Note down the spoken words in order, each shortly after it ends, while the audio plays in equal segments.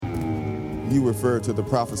You refer to the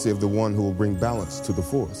prophecy of the one who will bring balance to the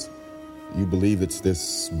Force. You believe it's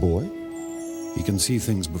this boy? He can see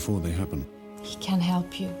things before they happen. He can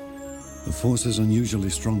help you. The Force is unusually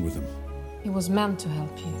strong with him. He was meant to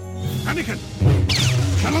help you. Anakin!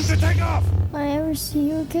 Tell him to take off! Will I ever see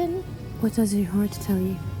you again? What does your heart tell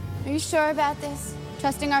you? Are you sure about this?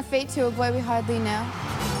 Trusting our fate to a boy we hardly know?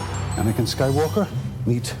 Anakin Skywalker,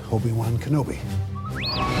 meet Obi-Wan Kenobi.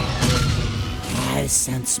 I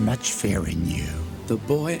sense much fear in you. The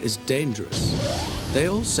boy is dangerous. They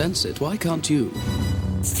all sense it. Why can't you?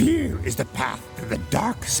 Fear is the path to the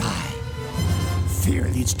dark side. Fear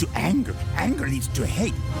leads to anger. Anger leads to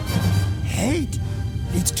hate. Hate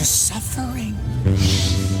leads to suffering.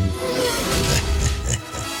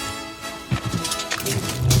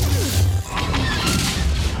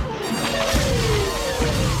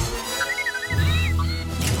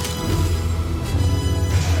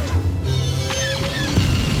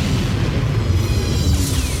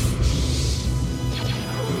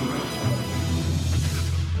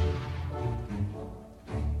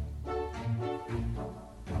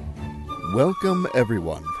 Welcome,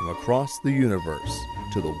 everyone, from across the universe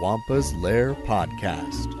to the Wampa's Lair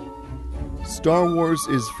podcast. Star Wars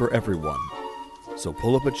is for everyone, so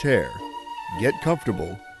pull up a chair, get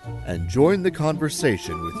comfortable, and join the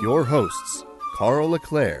conversation with your hosts, Carl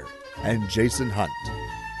LeClaire and Jason Hunt,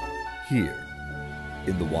 here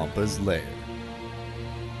in the Wampa's Lair.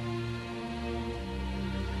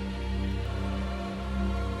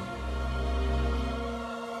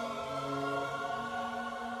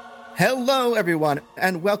 Hello, everyone,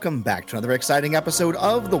 and welcome back to another exciting episode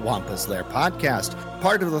of the Wampa's Lair podcast,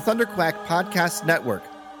 part of the Thunderquack Podcast Network.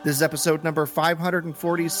 This is episode number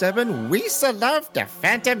 547, Wesa Love the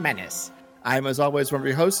Phantom Menace. I'm, as always, one of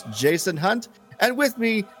your hosts, Jason Hunt, and with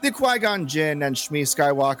me, the Qui-Gon Jinn and Shmi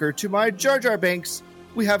Skywalker. To my Jar Jar Binks,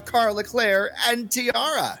 we have Carl LeClaire and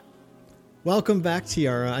Tiara. Welcome back,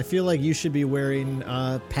 Tiara. I feel like you should be wearing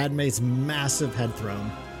Padme's massive head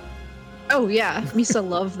throne. Oh, yeah. Misa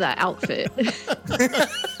loved that outfit.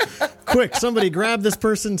 Quick, somebody grab this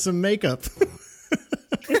person some makeup.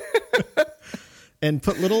 And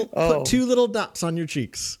put two little dots on your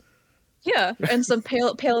cheeks. Yeah, and some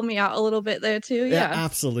pale me out a little bit there, too. Yeah,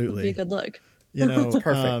 absolutely. Be a good look. You know,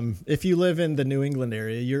 perfect. If you live in the New England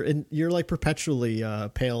area, you're like perpetually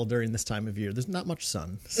pale during this time of year. There's not much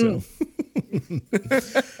sun, so.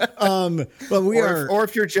 But or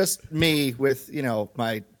if you're just me with,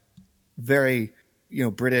 my very,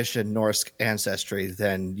 British and Norse ancestry,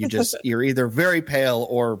 then you're either very pale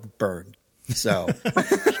or burned. So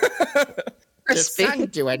the sun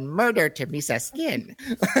doing murder to Misa's skin.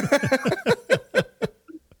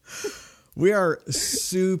 We are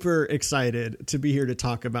super excited to be here to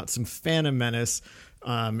talk about some Phantom Menace.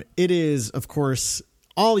 It is, of course,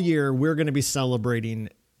 all year we're going to be celebrating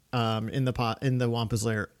in the Wampa's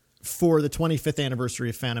Lair for the 25th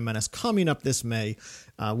anniversary of Phantom Menace coming up this May.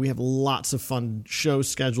 We have lots of fun shows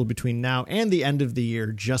scheduled between now and the end of the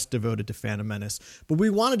year just devoted to Phantom Menace. But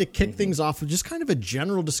we wanted to kick things off with just kind of a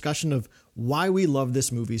general discussion of why we love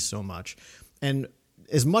this movie so much. And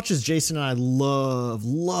as much as Jason and I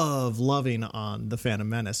loving on the Phantom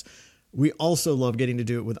Menace, we also love getting to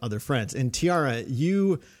do it with other friends. And Tiara,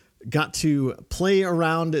 you got to play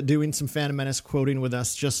around doing some Phantom Menace quoting with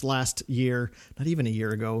us just last year, not even a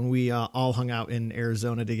year ago, when we all hung out in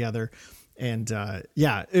Arizona together. And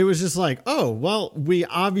it was just like, oh, well, we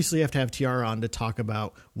obviously have to have Tiara on to talk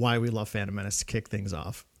about why we love Phantom Menace to kick things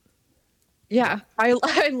off. Yeah,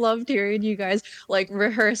 I loved hearing you guys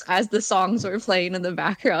rehearse as the songs were playing in the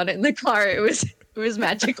background in the car. It was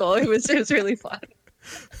magical. It was really fun.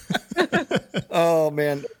 Oh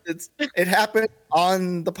man, it happened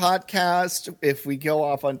on the podcast. If we go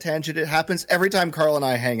off on tangent, it happens every time Carl and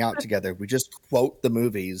I hang out together. We just quote the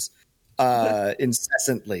movies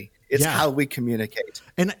incessantly. It's how we communicate.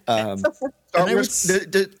 And Star Wars,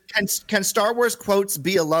 can Star Wars quotes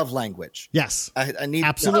be a love language? Yes, I need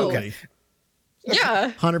absolutely. Okay.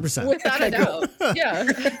 Yeah, 100%, without a doubt. Yeah,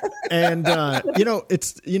 and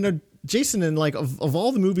it's Jason, and of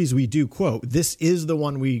all the movies we do quote, this is the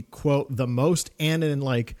one we quote the most and in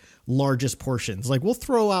largest portions. We'll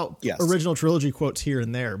throw out original trilogy quotes here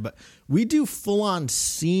and there, but we do full on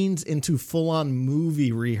scenes into full on movie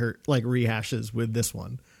rehashes with this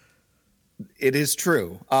one. It is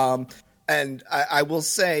true. And I will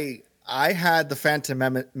say I had the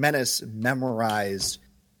Phantom Menace memorized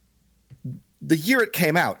the year it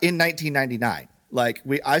came out in 1999.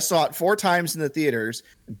 I saw it 4 times in the theaters.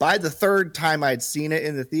 By the 3rd time I'd seen it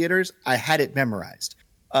in the theaters, I had it memorized.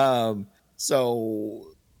 So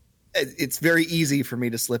it's very easy for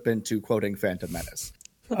me to slip into quoting Phantom Menace.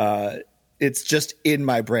 It's just in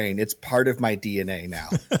my brain. It's part of my DNA now.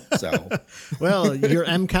 So, well, your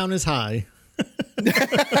M count is high.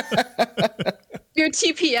 Your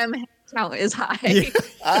TPM count is high.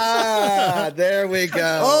 Yeah. There we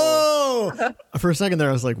go. Oh, for a second there,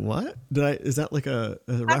 I was like, "What? Is that like a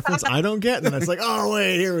reference I don't get?" And then it's like, "Oh,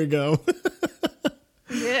 wait, here we go."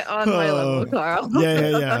 Get on my level, Carl.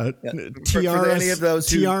 Yeah. For any of those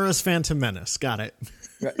Tiara's Phantom Menace. Got it.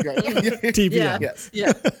 TPM.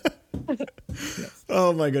 Yeah.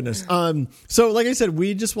 Oh my goodness. So like I said,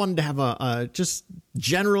 we just wanted to have a just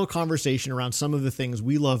general conversation around some of the things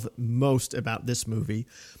we love most about this movie.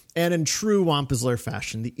 And in true Wampa's Lair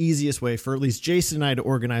fashion, the easiest way for at least Jason and I to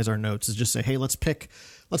organize our notes is just say, hey, let's pick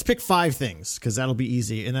 5 things, because that'll be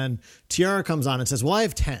easy. And then Tiara comes on and says, well, I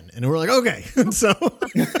have 10. And we're like, okay.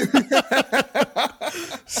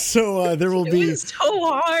 So there will be. It's so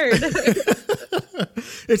hard.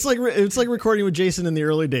 It's like recording with Jason in the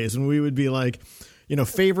early days when we would be like,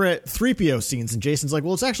 favorite 3PO scenes. And Jason's like,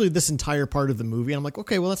 well, it's actually this entire part of the movie. And I'm like,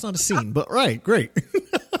 okay, well, that's not a scene, but right. Great.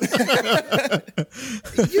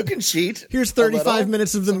 You can cheat. Here's 35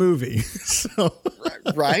 minutes of the movie. So,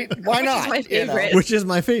 right? Why not? My favorite. Which is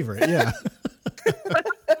my favorite. Yeah.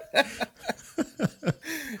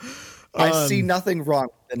 I see nothing wrong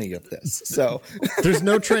with any of this. So there's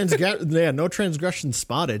no transgression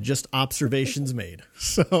spotted, just observations made.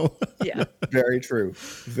 So yeah, very true.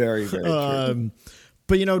 Very, very true.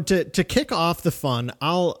 But to kick off the fun,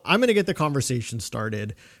 I'm going to get the conversation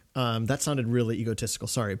started. That sounded really egotistical.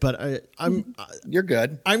 Sorry, but you're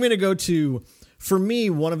good. I'm going to go to, for me,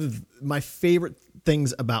 one of my favorite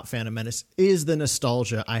things about Phantom Menace is the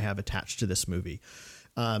nostalgia I have attached to this movie.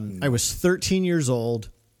 I was 13 years old,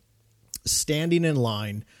 standing in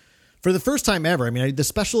line for the first time ever. I mean, the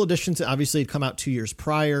special editions obviously had come out 2 years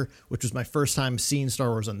prior, which was my first time seeing Star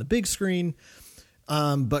Wars on the big screen.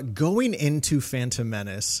 But going into Phantom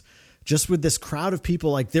Menace, just with this crowd of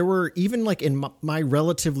people, like there were even like in my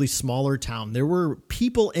relatively smaller town, there were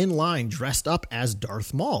people in line dressed up as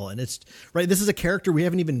Darth Maul. And it's right. This is a character we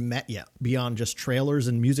haven't even met yet beyond just trailers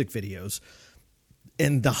and music videos.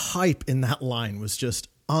 And the hype in that line was just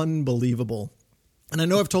unbelievable. And I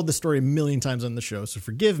know I've told this story a million times on the show, so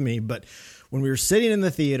forgive me. But when we were sitting in the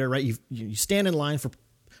theater, right, you stand in line for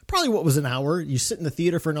probably what was an hour. You sit in the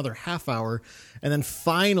theater for another half hour. And then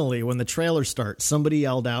finally, when the trailer starts, somebody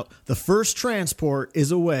yelled out, "The first transport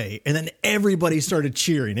is away." And then everybody started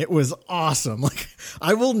cheering. It was awesome. Like,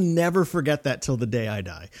 I will never forget that till the day I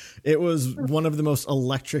die. It was one of the most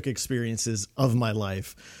electric experiences of my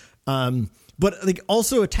life. But like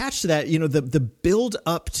also attached to that, the build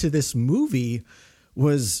up to this movie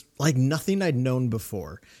was like nothing I'd known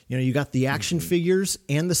before. You got the action figures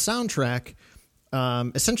and the soundtrack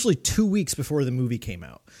essentially 2 weeks before the movie came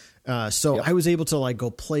out. So I was able to like go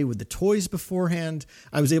play with the toys beforehand.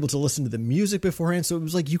 I was able to listen to the music beforehand. So it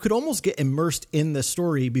was like you could almost get immersed in the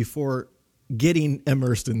story before getting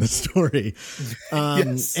immersed in the story.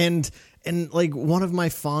 Yes. And like one of my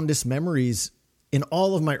fondest memories in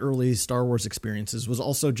all of my early Star Wars experiences was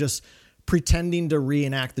also just pretending to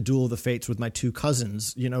reenact the Duel of the Fates with my two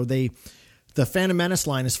cousins. The Phantom Menace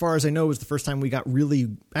line, as far as I know, was the first time we got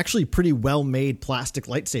actually pretty well-made plastic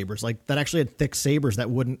lightsabers, like that actually had thick sabers that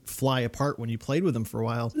wouldn't fly apart when you played with them for a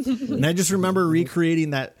while. And I just remember recreating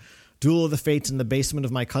that Duel of the Fates in the basement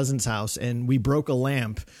of my cousin's house, and we broke a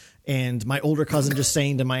lamp, and my older cousin just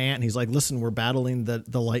saying to my aunt, he's like, "Listen, we're battling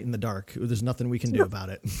the light and the dark. There's nothing we can do about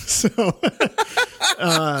it." So,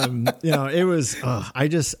 it was,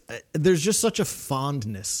 there's just such a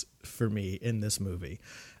fondness for me in this movie.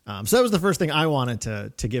 So that was the first thing I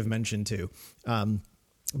wanted to give mention to.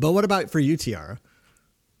 But what about for you, Tiara?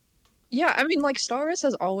 Yeah, I mean, like, Star Wars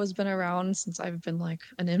has always been around since I've been, like,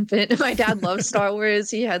 an infant. My dad loved Star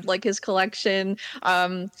Wars. He had, like, his collection.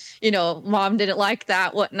 Mom didn't like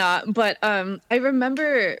that, whatnot. But I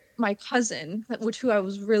remember my cousin, who I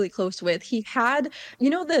was really close with, he had,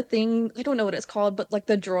 the thing, I don't know what it's called, but, like,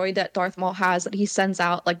 the droid that Darth Maul has that he sends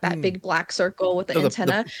out, like, that big black circle with the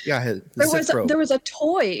antenna. There was a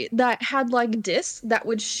toy that had, like, discs that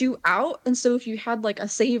would shoot out. And so if you had, like, a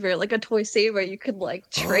saber, like a toy saber, you could, like,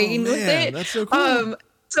 train with it. That's so cool.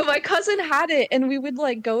 So my cousin had it, and we would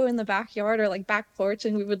like go in the backyard or like back porch,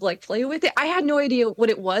 and we would like play with it. I had no idea what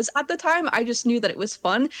it was at the time. I just knew that it was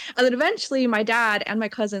fun. And then eventually my dad and my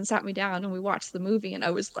cousin sat me down and we watched the movie, and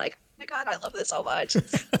I was like, "Oh my God, I love this so much."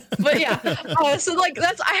 But yeah, so like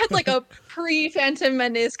I had like a pre-Phantom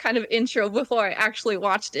Menace kind of intro before I actually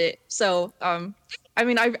watched it. So I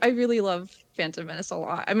mean, I really love Phantom Menace a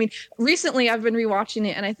lot. I mean, recently I've been rewatching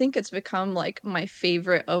it, and I think it's become like my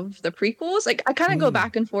favorite of the prequels. Like I kind of go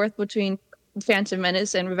back and forth between Phantom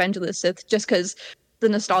Menace and Revenge of the Sith just because the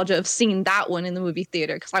nostalgia of seeing that one in the movie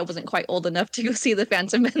theater, because I wasn't quite old enough to go see the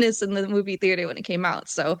Phantom Menace in the movie theater when it came out.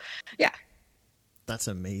 So, yeah. That's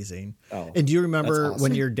amazing. Oh, and do you remember awesome.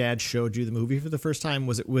 when your dad showed you the movie for the first time?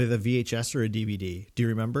 Was it with a VHS or a DVD? Do you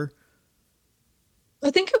remember? I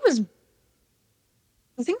think it was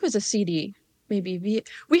a CD. Maybe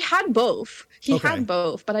we had both. He had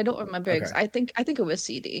both, but I don't remember. Okay. I think it was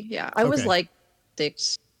CD. Yeah, I was like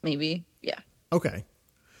 6, maybe. Yeah. Okay.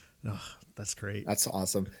 Oh, that's great. That's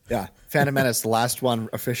awesome. Yeah, Phantom Menace, the last one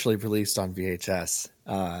officially released on VHS.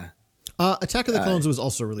 Attack of the Clones was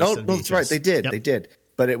also released on VHS. No, that's right. They did. Yep. They did.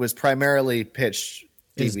 But it was primarily pitched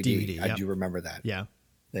It's DVD. DVD, I yep. do remember that. Yeah.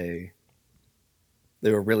 They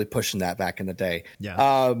were really pushing that back in the day.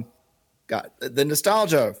 Yeah. God, the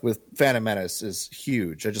nostalgia with Phantom Menace is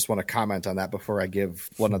huge. I just want to comment on that before I give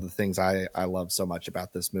one of the things I love so much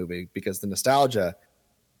about this movie, because the nostalgia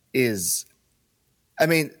is, I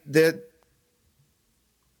mean,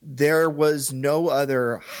 there was no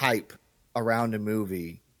other hype around a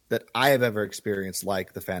movie that I have ever experienced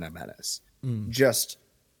like the Phantom Menace. Just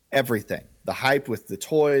everything. The hype with the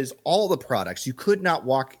toys, all the products. You could not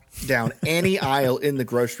walk down any aisle in the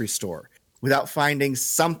grocery store without finding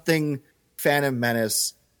something Phantom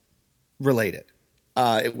Menace related.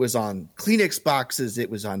 It was on Kleenex boxes. It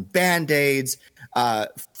was on Band-Aids.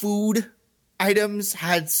 Food items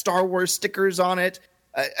had Star Wars stickers on it.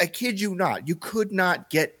 I kid you not. You could not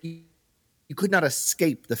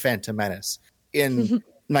escape the Phantom Menace in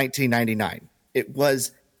 1999. It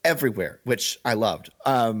was everywhere, which I loved.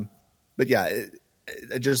 But yeah,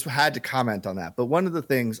 I just had to comment on that. But one of the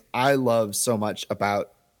things I love so much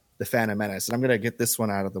about the Phantom Menace, and I'm going to get this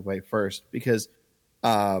one out of the way first, because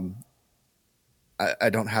I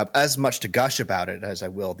don't have as much to gush about it as I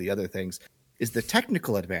will the other things, is the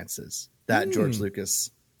technical advances that George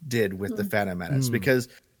Lucas did with the Phantom Menace. Because,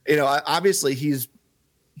 you know, obviously he's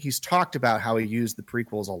talked about how he used the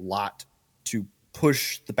prequels a lot to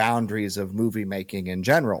push the boundaries of movie making in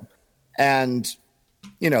general. And,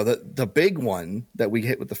 you know, the big one that we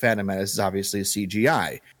hit with the Phantom Menace is obviously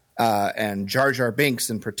CGI. And Jar Jar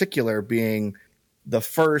Binks in particular being the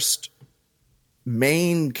first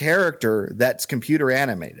main character that's computer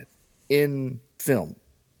animated in film.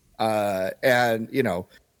 And, you know,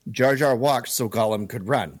 Jar Jar walked so Gollum could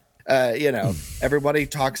run. You know, everybody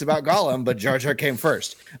talks about Gollum, but Jar Jar came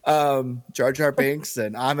first. Jar Jar Binks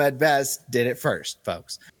and Ahmed Best did it first,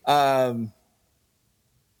 folks. Andy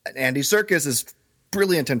Serkis is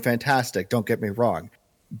brilliant and fantastic, don't get me wrong,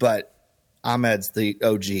 but Ahmed's the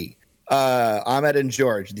OG. Ahmed and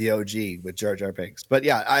George, the OG with Jar Jar Binks. But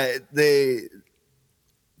yeah, the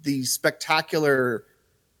spectacular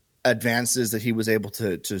advances that he was able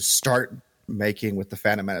to start making with the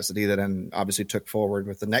Phantom Menace that he then obviously took forward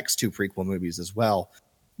with the next 2 prequel movies as well,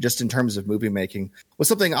 just in terms of movie making, was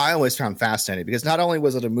something I always found fascinating, because not only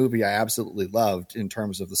was it a movie I absolutely loved in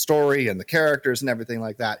terms of the story and the characters and everything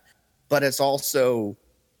like that, but it's also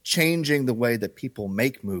changing the way that people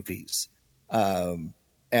make movies.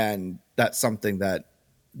 And that's something that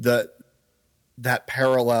that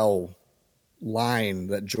parallel line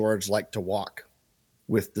that George liked to walk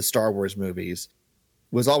with the Star Wars movies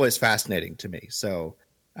was always fascinating to me. So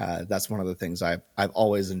that's one of the things I've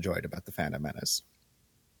always enjoyed about the Phantom Menace.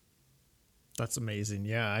 That's amazing.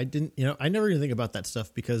 Yeah, I never even think about that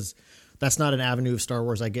stuff, because that's not an avenue of Star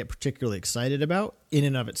Wars I get particularly excited about in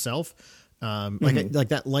and of itself. Like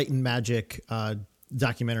that Light and Magic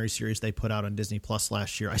documentary series they put out on Disney Plus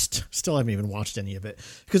last year. I still haven't even watched any of it,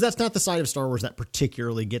 because that's not the side of Star Wars that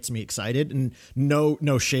particularly gets me excited, and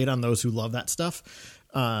no shade on those who love that stuff.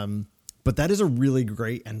 But that is a really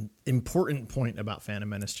great and important point about Phantom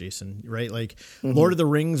Menace, Jason, right? Like Lord of the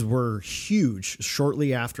Rings were huge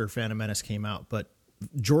shortly after Phantom Menace came out, but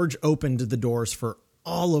George opened the doors for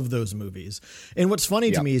all of those movies. And what's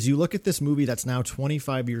funny to me is you look at this movie that's now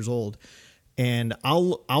 25 years old, and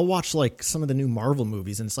I'll watch like some of the new Marvel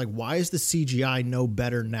movies, and it's like, why is the CGI no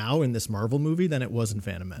better now in this Marvel movie than it was in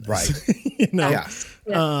Phantom Menace? Right. You know? Yeah.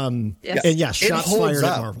 And yeah, shots fired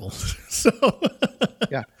at Marvel. So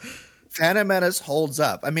yeah. Phantom Menace holds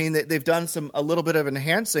up. I mean, they've done a little bit of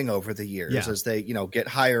enhancing over the years as they, you know, get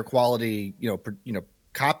higher quality,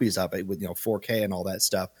 copies of it with, 4K and all that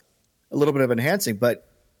stuff. A little bit of enhancing, but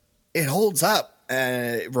it holds up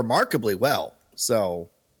remarkably well. So,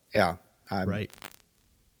 yeah. Right.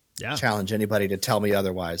 Yeah. Challenge anybody to tell me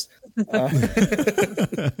otherwise.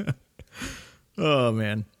 Oh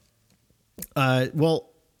man. Well,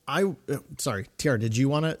 sorry, Tiara, did you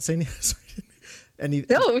want to say anything?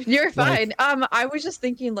 No, you're fine. I was just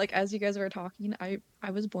thinking, like, as you guys were talking, I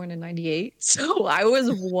was born in 98, so I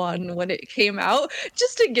was 1 when it came out,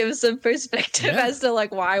 just to give some perspective as to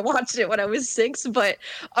like why I watched it when I was 6. But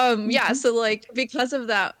yeah, so like because of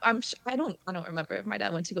that, I don't remember if my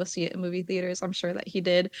dad went to go see it in movie theaters. I'm sure that he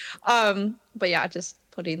did. But yeah, just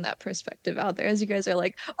putting that perspective out there as you guys are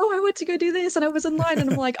like, oh, I went to go do this and I was in line,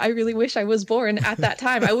 and I'm like, I really wish I was born at that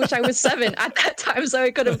time. I wish I was 7 at that time so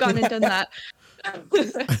I could have gone and done that.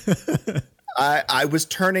 I was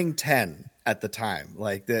turning 10 at the time.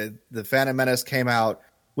 Like the Phantom Menace came out.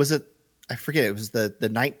 Was it? I forget. It was the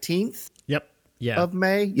 19th. Yep. Yeah. Of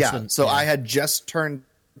May. Yeah. So I had just turned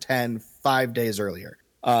 10 5 days earlier.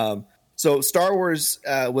 So Star Wars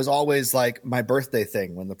was always like my birthday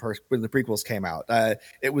thing when the prequels came out.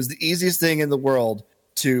 It was the easiest thing in the world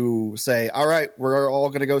to say, all right, we're all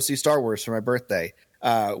going to go see Star Wars for my birthday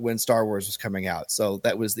when Star Wars was coming out. So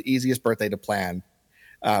that was the easiest birthday to plan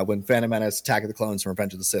when Phantom Menace, Attack of the Clones, and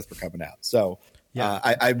Revenge of the Sith were coming out. So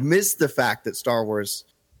I miss the fact that Star Wars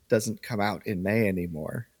doesn't come out in May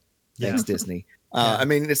anymore. Thanks, Disney. I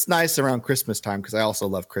mean, it's nice around Christmas time because I also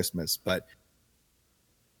love Christmas, but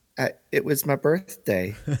it was my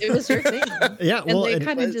birthday. It was your thing. Yeah, well, and they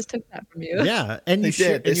kind of just took that from you. Yeah, and they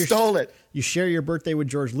stole it. You share your birthday with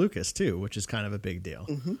George Lucas too, which is kind of a big deal.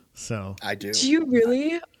 Mm-hmm. So I do. Do you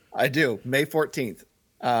really? I do. May 14th.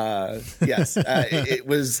 Yes, it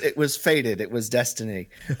was fated. It was destiny.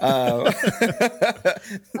 That's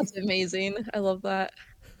amazing. I love that.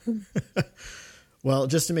 Well,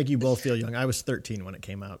 just to make you both feel young, I was 13 when it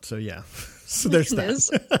came out. So yeah, so there's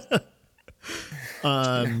that.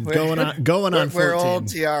 Going on 14. We're old,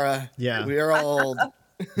 Tiara. Yeah, we are old.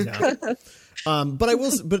 Yeah.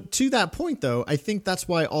 But to that point though, I think that's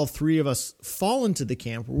why all three of us fall into the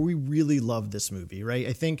camp where we really love this movie, right?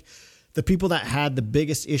 I think the people that had the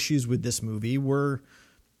biggest issues with this movie were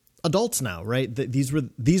adults now, right? These were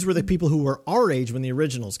the people who were our age when the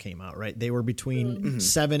originals came out, right? They were between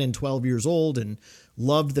 7 and 12 years old and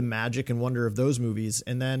loved the magic and wonder of those movies.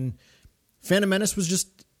 And then Phantom Menace was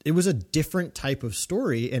it was a different type of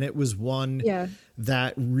story, and it was one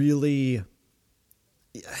that really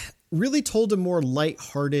told a more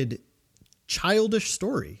lighthearted, childish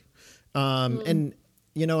story. And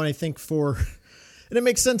I think and it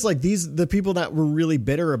makes sense. Like the people that were really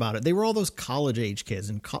bitter about it, they were all those college age kids.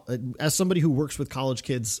 And as somebody who works with college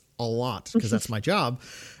kids a lot, because that's my job,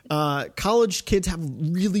 college kids have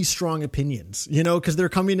really strong opinions, because they're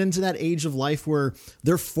coming into that age of life where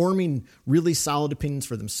they're forming really solid opinions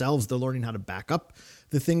for themselves. They're learning how to back up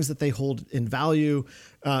the things that they hold in value.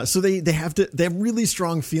 So they have really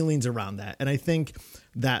strong feelings around that. And I think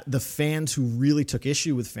that the fans who really took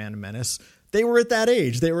issue with Phantom Menace, they were at that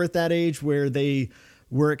age. They were at that age where they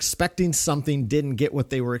were expecting something, didn't get what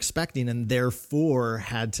they were expecting, and therefore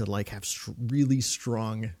had to have really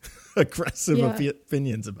strong, aggressive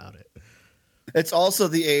opinions about it. It's also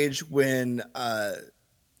the age when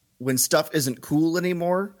stuff isn't cool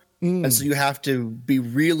anymore, and so you have to be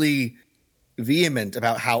really vehement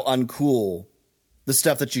about how uncool the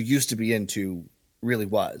stuff that you used to be into really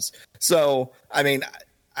was. So, I mean,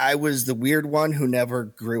 I was the weird one who never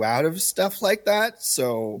grew out of stuff like that.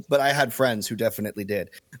 So, but I had friends who definitely did.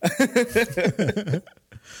 Well,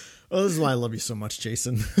 this is why I love you so much,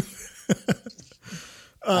 Jason.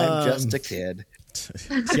 I'm just a kid.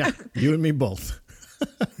 Yeah, you and me both.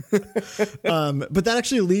 But that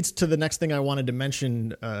actually leads to the next thing I wanted to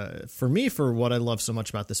mention for what I love so much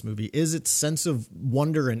about this movie is its sense of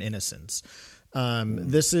wonder and innocence.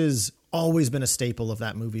 This has always been a staple of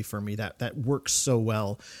that movie for me that works so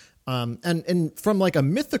well. And from a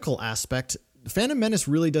mythical aspect, Phantom Menace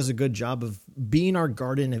really does a good job of being our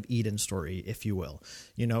Garden of Eden story, if you will.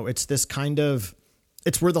 It's this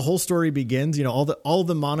it's where the whole story begins. All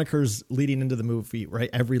the monikers leading into the movie, right?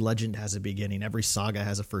 Every legend has a beginning. Every saga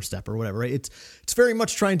has a first step or whatever, right? It's very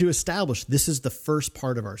much trying to establish this is the first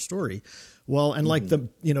part of our story. Well, and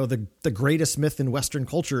the greatest myth in Western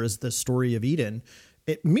culture is the story of Eden.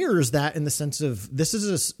 It mirrors that in the sense of this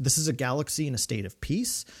is a galaxy in a state of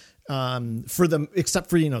peace. Except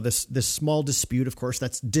for this small dispute, of course,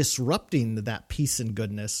 that's disrupting that peace and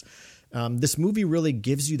goodness. This movie really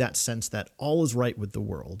gives you that sense that all is right with the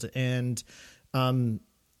world. And, the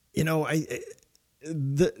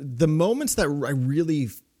moments that I really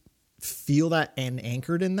feel that and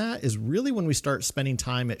anchored in that is really when we start spending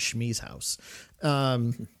time at Shmi's house.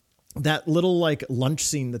 that little like lunch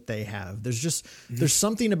scene that they have, there's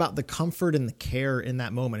something about the comfort and the care in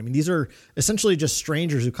that moment. I mean, these are essentially just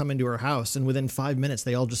strangers who come into her house, and within 5 minutes,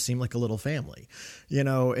 they all just seem like a little family. You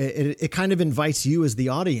know, it kind of invites you as the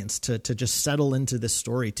audience to just settle into this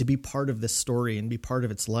story, to be part of this story and be part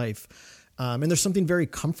of its life. And there's something very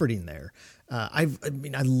comforting there. I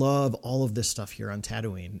love all of this stuff here on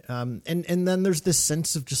Tatooine. And then there's this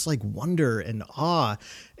sense of just like wonder and awe,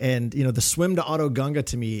 and, you know, the swim to Auto Gunga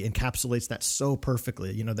to me encapsulates that so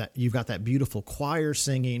perfectly. You know, that you've got that beautiful choir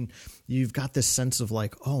singing. You've got this sense of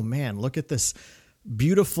like, oh man, look at this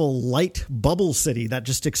beautiful light bubble city that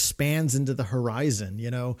just expands into the horizon,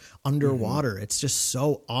 you know, underwater. It's just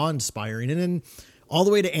so awe-inspiring. And then all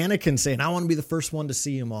the way to Anakin saying, I want to be the first one to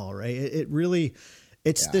see them all, right? It really...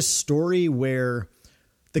 It's this story where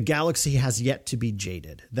the galaxy has yet to be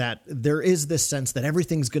jaded, that there is this sense that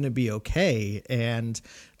everything's going to be okay and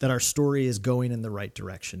that our story is going in the right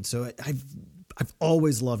direction. So I've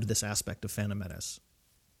always loved this aspect of Phantom Menace.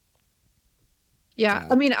 Yeah.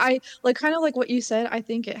 I mean, I like kind of like what you said. I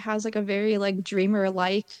think it has like a very like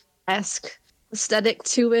dreamer-like-esque aesthetic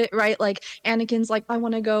to it, right? Like Anakin's like, I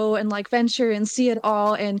want to go and like venture and see it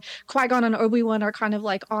all, and Qui-Gon and Obi-Wan are kind of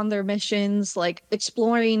like on their missions, like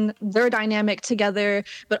exploring their dynamic together,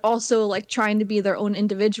 but also like trying to be their own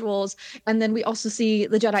individuals. And then we also see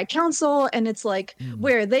the Jedi Council, and it's like,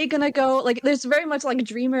 where are they gonna go? Like there's very much like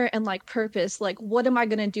dreamer and like purpose, like what am I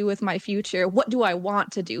gonna do with my future? What do I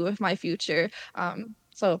want to do with my future?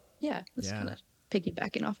 So yeah, it's kind of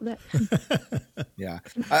piggybacking off of that. Yeah,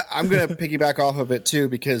 I'm going to piggyback off of it too,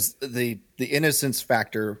 because the innocence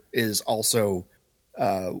factor is also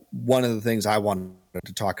one of the things I wanted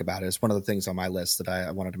to talk about. It's one of the things on my list that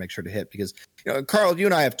I wanted to make sure to hit, because, you know, Carl, you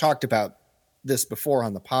and I have talked about this before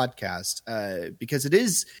on the podcast, because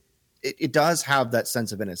it does have that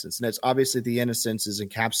sense of innocence, and it's obviously the innocence is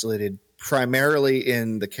encapsulated primarily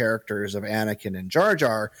in the characters of Anakin and Jar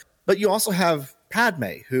Jar, but you also have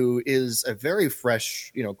Padme, who is a very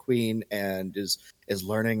fresh, you know, queen, and is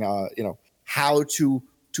learning, you know, how to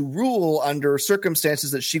rule under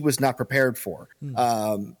circumstances that she was not prepared for.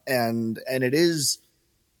 And it is,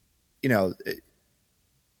 you know,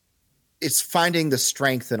 it's finding the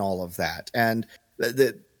strength in all of that. And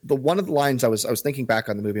the one of the lines I was thinking back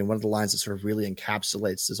on the movie, and one of the lines that sort of really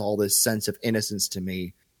encapsulates is all this sense of innocence to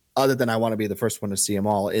me, other than I want to be the first one to see them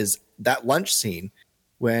all, is that lunch scene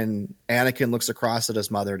when Anakin looks across at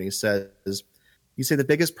his mother and he says, you say the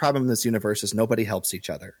biggest problem in this universe is nobody helps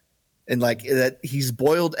each other. And like that, he's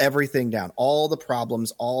boiled everything down, all the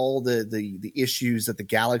problems, all the issues that the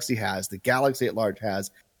galaxy has, the galaxy at large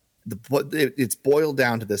has. It's boiled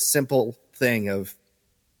down to this simple thing of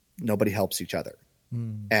nobody helps each other.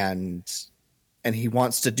 And he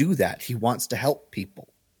wants to do that. He wants to help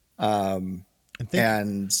people. And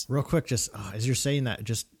real quick, just as you're saying that,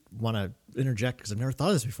 just want to interject because I've never thought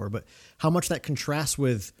of this before, but how much that contrasts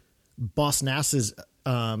with Boss Nass's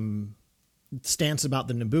stance about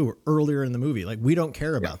the Naboo earlier in the movie. Like, we don't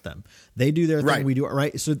care about them. They do their thing. Right. We do it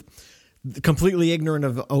right. So completely ignorant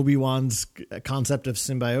of Obi-Wan's concept of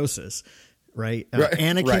symbiosis, right?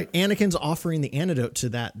 Anakin's offering the antidote to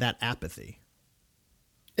that apathy.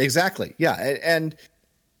 Exactly. Yeah.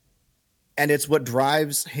 And it's what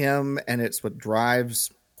drives him, and it's what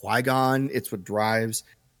drives Qui-Gon. It's what drives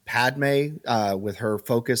Padme with her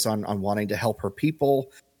focus on wanting to help her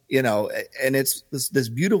people, you know, and it's this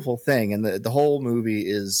beautiful thing. And the whole movie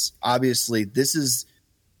is obviously,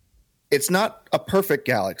 it's not a perfect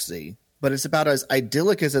galaxy, but it's about as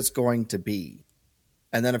idyllic as it's going to be.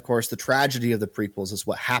 And then, of course, the tragedy of the prequels is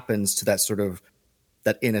what happens to that sort of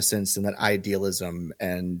that innocence and that idealism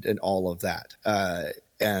and all of that.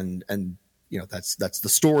 And you know, that's the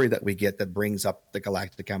story that we get that brings up the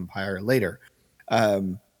Galactic Empire later.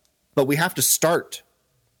 But we have to start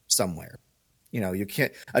somewhere. You know,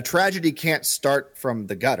 a tragedy can't start from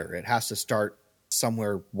the gutter. It has to start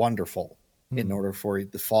somewhere wonderful in order for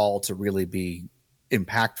the fall to really be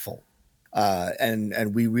impactful.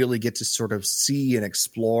 And we really get to sort of see and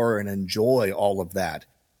explore and enjoy all of that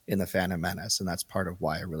in the Phantom Menace. And that's part of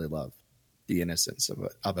why I really love the innocence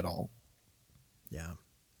of it all. Yeah.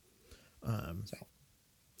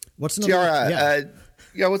 What's another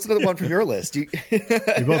Tiara, what's another one from your list? We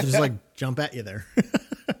both just like jump at you there.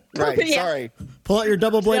 Right. Sorry. Pull out your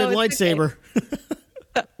double-bladed lightsaber.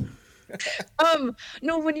 Okay.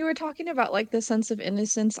 No, when you were talking about like the sense of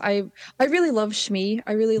innocence, I really love Shmi.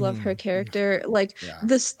 I really love her character. Like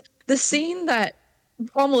the scene that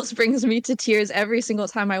almost brings me to tears every single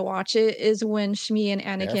time I watch it is when Shmi and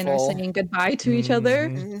Anakin are saying goodbye to each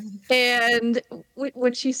other. And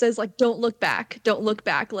when she says, like, don't look back,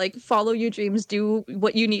 like, follow your dreams, do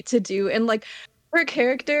what you need to do. And like her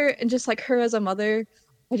character and just like her as a mother,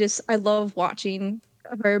 I love watching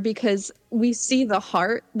her because we see the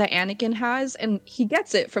heart that Anakin has and he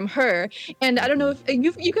gets it from her. And I don't know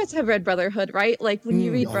if you guys have read Brotherhood, right? Like when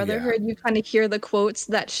you read Brotherhood, you kind of hear the quotes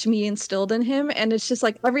that Shmi instilled in him. And it's just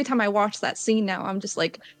like every time I watch that scene now, I'm just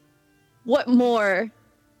like, what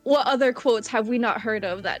other quotes have we not heard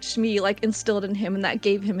of that Shmi like instilled in him and that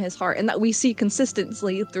gave him his heart and that we see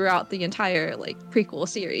consistently throughout the entire like prequel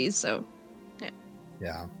series. So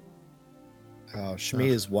yeah. Oh, Shmi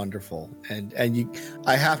is wonderful, and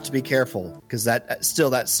I have to be careful because that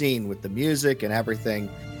scene with the music and everything,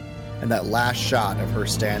 and that last shot of her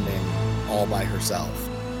standing all by herself,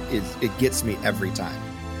 it gets me every time.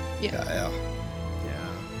 Yeah.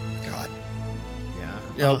 God. Yeah.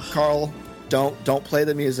 You know, Carl, don't play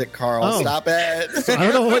the music, Carl. Stop it. I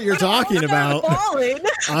don't know what you're talking about.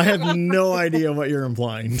 I have no idea what you're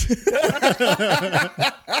implying.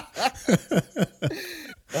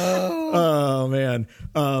 Oh man.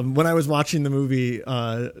 When I was watching the movie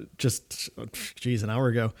just an hour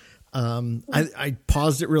ago, I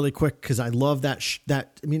paused it really quick because I love that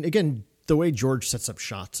I mean, again, the way George sets up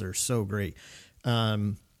shots are so great.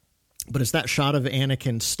 But it's that shot of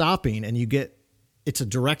Anakin stopping and it's a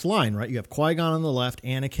direct line, right? You have Qui-Gon on the left,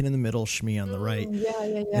 Anakin in the middle, Shmi on the right.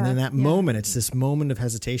 And in that moment, it's this moment of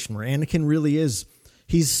hesitation where Anakin really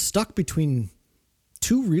he's stuck between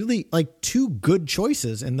two good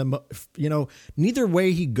choices, and neither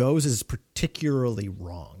way he goes is particularly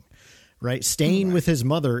wrong, right? Staying with his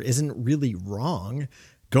mother isn't really wrong.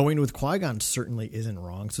 Going with Qui-Gon certainly isn't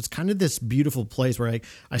wrong. So it's kind of this beautiful place where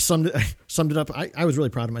I summed it up. I was really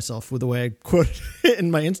proud of myself with the way I quoted it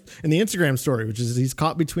in the Instagram story, which is he's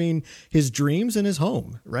caught between his dreams and his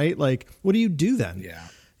home, right? Like, what do you do then? Yeah.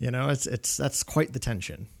 That's quite the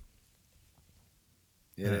tension.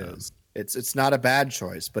 It is. It's not a bad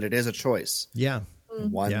choice, but it is a choice. Yeah.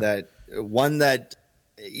 One that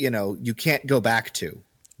you can't go back to.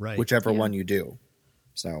 Right. Whichever one you do.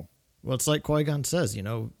 So, well, it's like Qui-Gon says,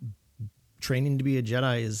 training to be a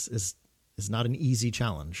Jedi is not an easy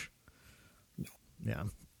challenge. Yeah.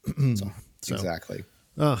 So, exactly.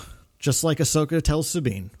 Just like Ahsoka tells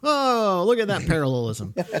Sabine. Oh, look at that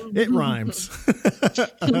parallelism. It rhymes.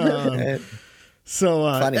 So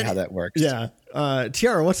funny how that works. Yeah.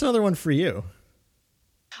 Tiara, what's another one for you?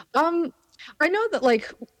 I know that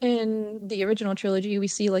like in the original trilogy, we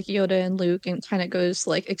see like Yoda and Luke and kind of goes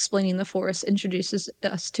like explaining the Force, introduces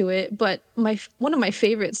us to it. But one of my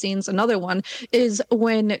favorite scenes, another one, is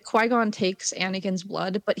when Qui-Gon takes Anakin's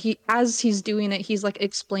blood, but as he's doing it, he's like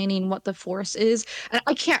explaining what the Force is. And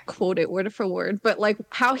I can't quote it word for word, but like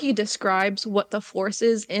how he describes what the Force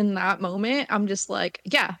is in that moment, I'm just like,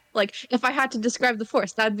 yeah, like if I had to describe the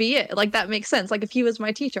Force, that'd be it. Like that makes sense. Like if he was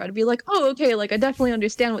my teacher, I'd be like, oh, okay, like I definitely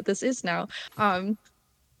understand what this is now. So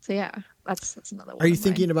yeah, that's another one. Are you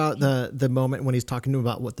thinking about the moment when he's talking to him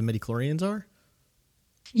about what the midichlorians are?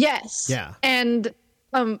 Yes. Yeah. And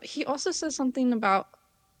he also says something about,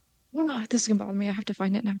 oh, this is gonna bother me. I have to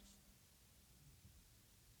find it now.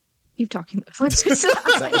 Keep talking. Look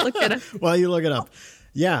it up. While you look it up.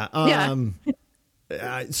 Yeah.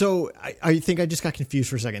 So I think I just got confused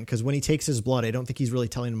for a second because when he takes his blood, I don't think he's really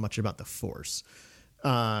telling him much about the Force.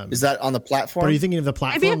 Is that on the platform? Are you thinking of the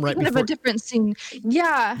platform right before? Of a different scene.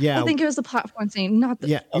 Yeah. I think it was the platform scene, not the.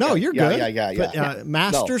 Yeah. Okay. No, you're good. Yeah. But,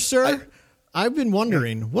 Master, sir, I've been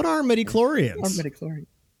wondering, what are midichlorians?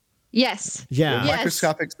 Yes. Yeah.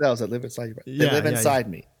 Microscopic cells that live inside you. They live inside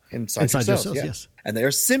me. Inside your cells, yes. And they are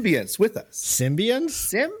symbionts with us.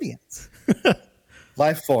 Symbionts?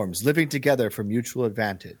 Life forms living together for mutual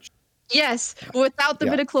advantage. Yes, without the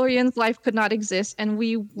midichlorians, life could not exist, and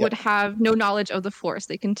we would have no knowledge of the Force.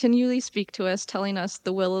 They continually speak to us, telling us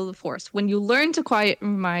the will of the Force. When you learn to quiet your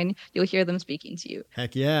mind, you'll hear them speaking to you.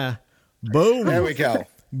 Heck yeah. Boom. There we go.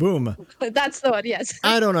 Boom. That's the one, yes.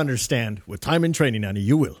 I don't understand. With time and training, Annie,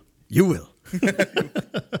 you will. You will.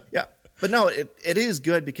 Yeah. But no, it is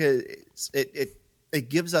good because it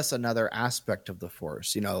gives us another aspect of the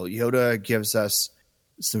Force. Yoda gives us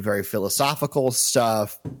some very philosophical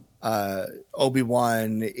stuff.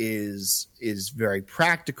 Obi-Wan is very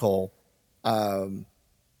practical, and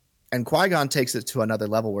Qui-Gon takes it to another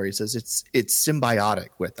level where he says it's symbiotic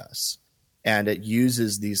with us, and it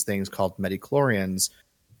uses these things called midichlorians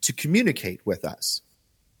to communicate with us.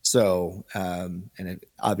 So,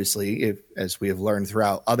 obviously, as we have learned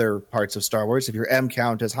throughout other parts of Star Wars, if your M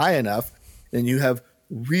count is high enough, then you have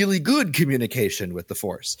really good communication with the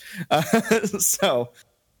Force.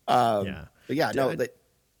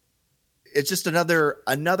 It's just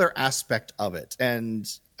another aspect of it.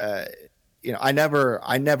 And, I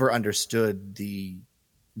never understood the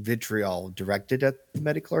vitriol directed at the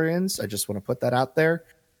midichlorians. I just want to put that out there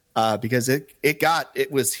because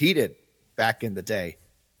it was heated back in the day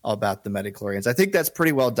about the midichlorians. I think that's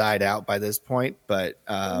pretty well died out by this point, but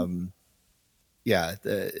I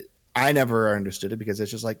never understood it because it's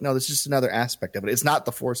just like, no, this is just another aspect of it. It's not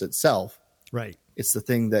the Force itself. Right. It's the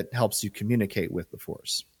thing that helps you communicate with the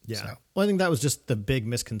Force. Yeah. So. Well, I think that was just the big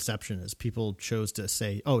misconception is people chose to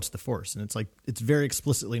say, oh, it's the Force. And it's like, it's very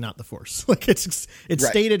explicitly not the Force. Like it's right.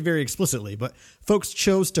 Stated very explicitly, but folks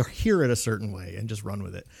chose to hear it a certain way and just run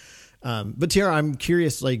with it. But Tiara, I'm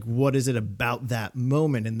curious, like, what is it about that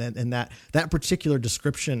moment and that particular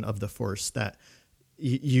description of the Force that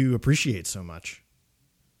you appreciate so much?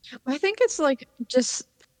 I think it's like just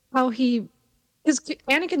how because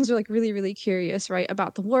Anakin's like really, really curious, right,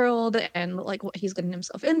 about the world and like what he's getting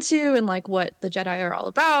himself into and like what the Jedi are all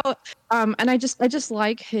about. And I just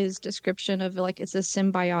like his description of like it's a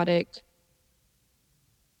symbiotic.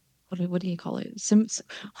 What do you call it?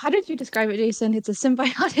 How did you describe it, Jason? It's a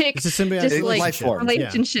symbiotic. It's a symbiotic life form.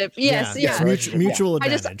 Relationship. Yeah. Yes. Mutual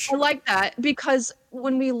advantage. I like that because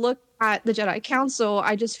when we look at the Jedi Council,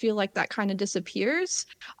 I just feel like that kind of disappears.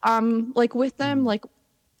 Like with them, like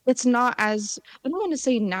it's not as, I don't want to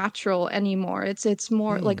say natural anymore. It's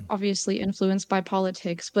more like obviously influenced by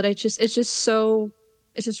politics, but it's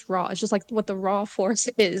just raw. It's just like what the raw Force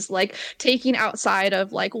is, like taking outside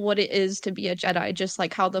of like what it is to be a Jedi, just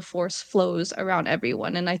like how the Force flows around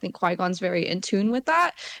everyone. And I think Qui-Gon's very in tune with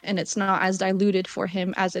that, and it's not as diluted for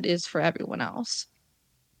him as it is for everyone else.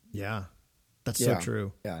 Yeah, that's so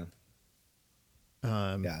true. Yeah.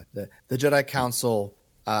 The Jedi Council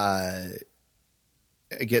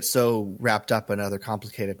get so wrapped up in other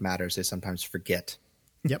complicated matters they sometimes forget.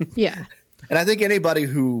 Yep. Yeah. And I think anybody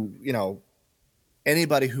who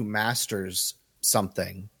masters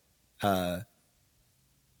something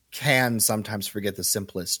can sometimes forget the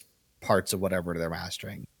simplest parts of whatever they're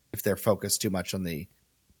mastering if they're focused too much on the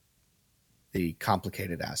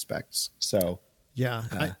complicated aspects. So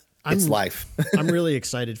yeah, it's life. I'm really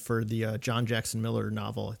excited for the John Jackson Miller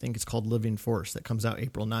novel. I think it's called Living Force that comes out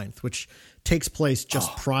April 9th, which takes place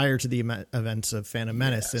just prior to the events of Phantom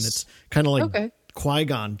Menace. Yes. And it's kind of like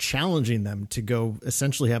Qui-Gon challenging them to go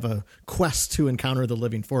essentially have a quest to encounter the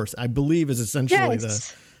Living Force, I believe is essentially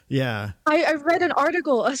I read an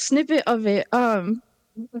article, a snippet of it. And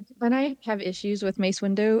I have issues with Mace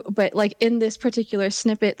Windu, but like in this particular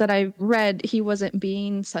snippet that I read, he wasn't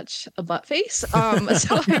being such a butt face. So I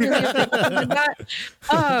really appreciated that.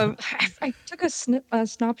 I took a snap.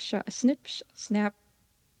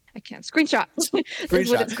 I can't screenshot. Is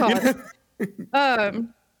what it's called.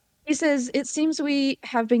 He says, it seems we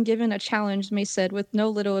have been given a challenge, Mace said, with no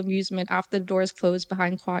little amusement after the doors closed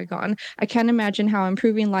behind Qui-Gon. I can't imagine how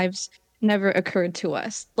improving lives never occurred to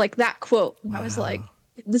us. Like that quote. Wow. I was like,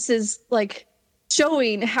 this is like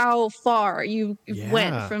showing how far you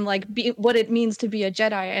went from like what it means to be a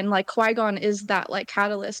Jedi. And like Qui-Gon is that like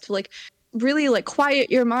catalyst to like really like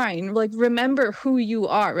quiet your mind, like remember who you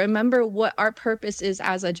are, remember what our purpose is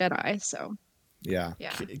as a Jedi. So yeah.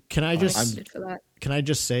 Can I just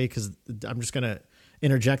say, because I'm just gonna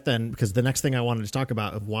interject then, because the next thing I wanted to talk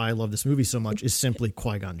about of why I love this movie so much is simply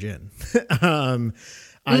Qui-Gon Jinn.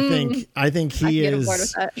 I think he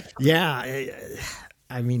is. Yeah,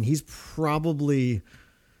 I mean, he's probably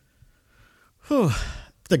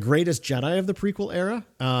the greatest Jedi of the prequel era,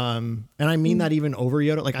 and I mean that even over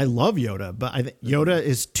Yoda. Like, I love Yoda, but I think Yoda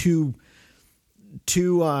is too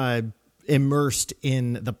immersed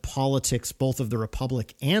in the politics both of the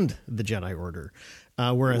Republic and the Jedi Order.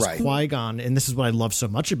 Whereas Qui-Gon, and this is what I love so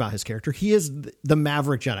much about his character, he is the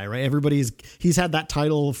Maverick Jedi, right? He's had that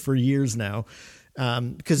title for years now,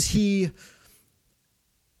 because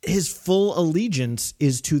his full allegiance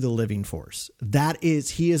is to the Living Force.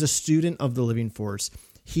 He is a student of the Living Force.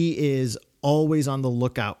 He is always on the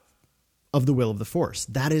lookout of the will of the Force.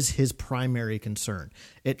 That is his primary concern.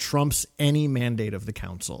 It trumps any mandate of the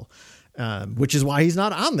Council, which is why he's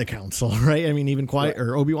not on the Council, right? I mean, even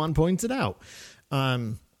Obi-Wan points it out.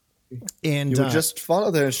 And you would just follow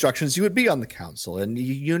their instructions. You would be on the Council, and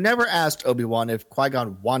you never asked Obi-Wan if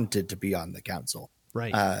Qui-Gon wanted to be on the Council.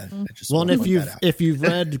 Right. Well, and if you've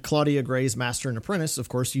read Claudia Gray's Master and Apprentice, of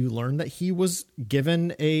course, you learn that he was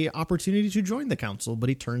given a opportunity to join the Council, but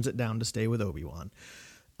he turns it down to stay with Obi-Wan,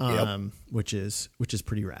 which is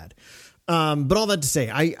pretty rad. But all that to say,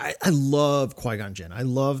 I love Qui-Gon Jinn. I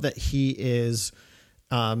love that he is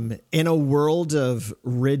In a world of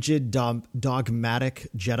rigid, dogmatic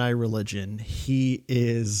Jedi religion, he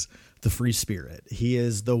is the free spirit. He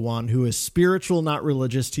is the one who is spiritual, not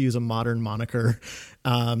religious, to use a modern moniker.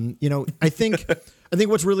 I think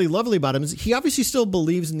what's really lovely about him is he obviously still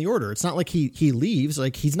believes in the Order. It's not like he leaves.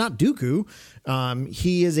 Like, he's not Dooku.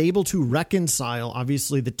 He is able to reconcile,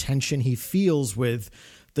 obviously, the tension he feels with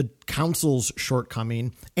the Council's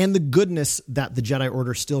shortcoming and the goodness that the Jedi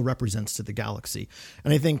Order still represents to the galaxy.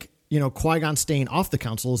 And I think, Qui-Gon staying off the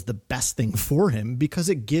Council is the best thing for him because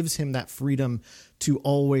it gives him that freedom to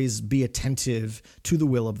always be attentive to the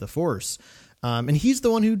will of the Force. And he's the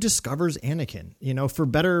one who discovers Anakin, for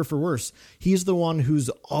better or for worse. He's the one who's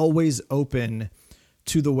always open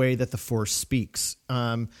to the way that the Force speaks.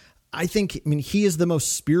 He is the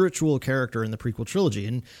most spiritual character in the prequel trilogy.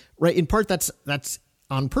 And right, in part, that's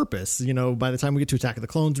on purpose. By the time we get to Attack of the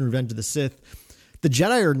Clones and Revenge of the Sith, the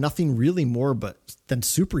Jedi are nothing really more than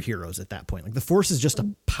superheroes at that point. Like, the Force is just a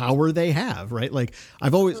power they have, right? Like,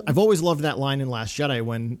 I've always loved that line in Last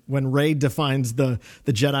Jedi when Rey defines the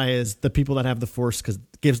Jedi as the people that have the Force because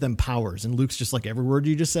it gives them powers, and Luke's just like, every word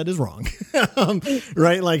you just said is wrong,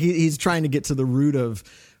 right? Like, he's trying to get to the root of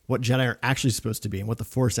what Jedi are actually supposed to be and what the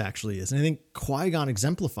Force actually is. And I think Qui-Gon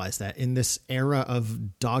exemplifies that in this era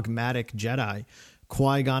of dogmatic Jedi.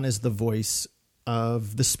 Qui-Gon is the voice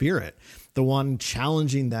of the Spirit, the one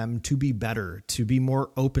challenging them to be better, to be more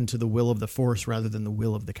open to the will of the Force rather than the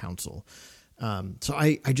will of the Council. So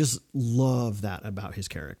I just love that about his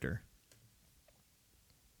character.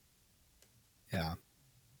 Yeah.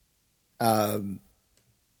 I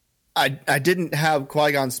didn't have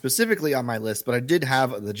Qui-Gon specifically on my list, but I did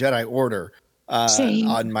have the Jedi Order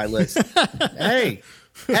on my list. Hey,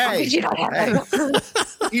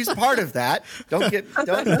 he's part of that. Don't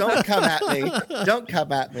come at me. Don't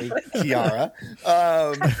come at me, Tiara.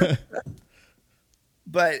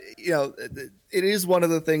 But it is one of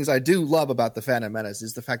the things I do love about the Phantom Menace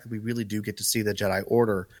is the fact that we really do get to see the Jedi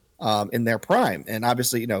Order in their prime. And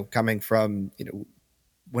obviously, coming from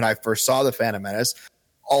when I first saw the Phantom Menace,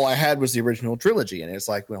 all I had was the original trilogy, and it's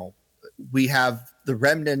like, well, we have the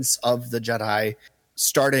remnants of the Jedi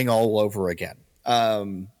starting all over again.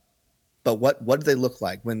 But what did they look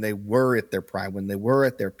like when they were at their prime, when they were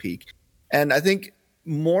at their peak? And I think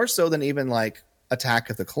more so than even like Attack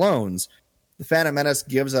of the Clones, the Phantom Menace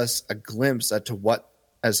gives us a glimpse as to what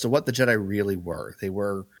the Jedi really were. They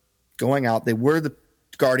were going out. They were the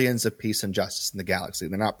guardians of peace and justice in the galaxy.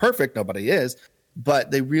 They're not perfect. Nobody is,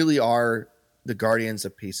 but they really are the guardians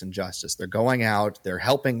of peace and justice. They're going out. They're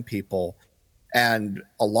helping people. And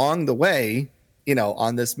along the way,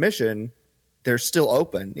 on this mission, they're still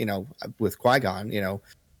open, with Qui-Gon,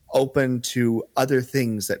 open to other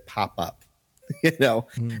things that pop up,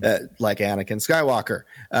 like Anakin Skywalker,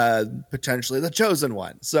 potentially the Chosen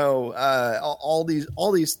One. So all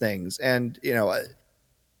these things. And,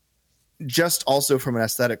 just also from an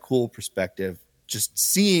aesthetic cool perspective, just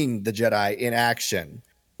seeing the Jedi in action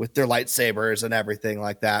with their lightsabers and everything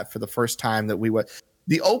like that for the first time that we went.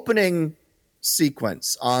 The opening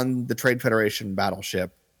sequence on the Trade Federation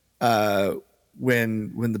battleship,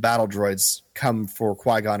 when the battle droids come for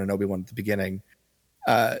Qui-Gon and Obi-Wan at the beginning,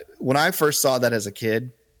 when I first saw that as a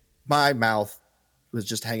kid, my mouth was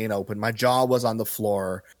just hanging open. My jaw was on the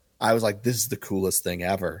floor. I was like, this is the coolest thing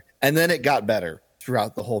ever. And then it got better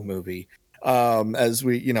throughout the whole movie. As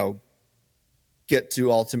we, get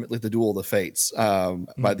to ultimately the Duel of the Fates,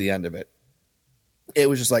 by the end of it. It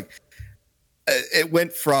was just like, it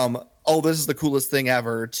went from, oh, this is the coolest thing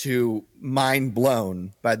ever to mind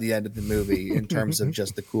blown by the end of the movie in terms of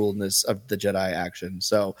just the coolness of the Jedi action.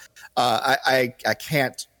 So I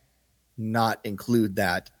can't not include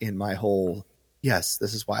that in my whole, yes,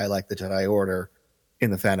 this is why I like the Jedi Order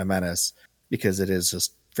in the Phantom Menace, because it is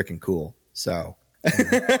just freaking cool. So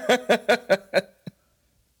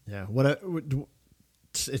yeah. What are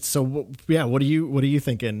you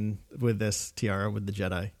thinking with this, Tiara, with the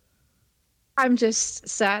Jedi? I'm just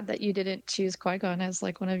sad that you didn't choose Qui-Gon as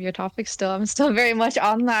like one of your topics still. I'm still very much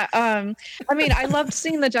on that. I loved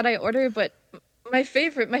seeing the Jedi Order, but my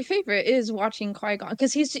favorite is watching Qui-Gon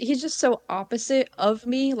because he's just so opposite of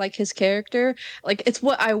me, like his character. Like, it's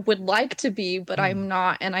what I would like to be, but I'm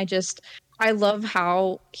not. And I love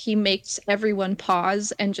how he makes everyone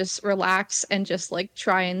pause and just relax and just like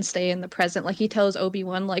try and stay in the present. Like, he tells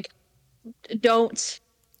Obi-Wan, like, don't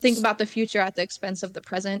think about the future at the expense of the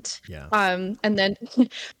present. Yeah. And then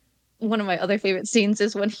one of my other favorite scenes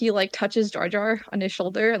is when he like touches Jar Jar on his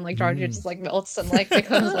shoulder and like Jar Jar just like melts and like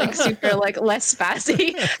becomes like super like less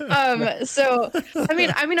spazzy. So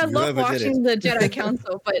I love watching the Jedi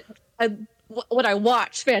Council, but what I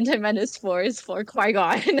watch Phantom Menace for is for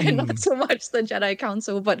Qui-Gon and not so much the Jedi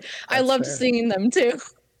Council, but I loved seeing them too.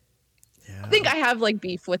 I think I have like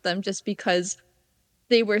beef with them just because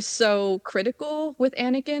they were so critical with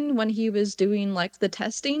Anakin when he was doing like the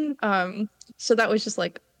testing. So that was just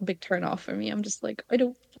like a big turn off for me. I'm just like, I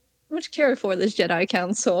don't much care for this Jedi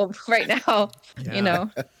Council right now, you know?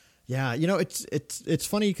 Yeah. You know, it's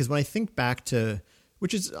funny because when I think back to,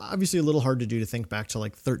 which is obviously a little hard to do, to think back to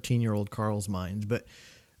like 13-year-old Carl's mind, but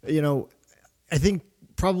you know, I think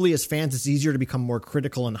probably as fans, it's easier to become more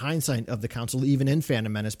critical in hindsight of the Council, even in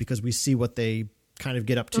Phantom Menace, because we see what they kind of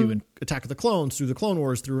get up to in Attack of the Clones, through the Clone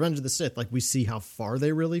Wars, through Revenge of the Sith. Like we see how far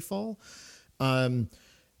they really fall. I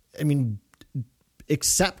mean,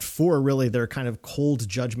 except for really their kind of cold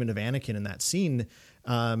judgment of Anakin in that scene.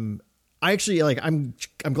 I actually like, I'm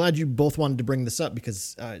glad you both wanted to bring this up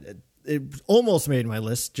because it almost made my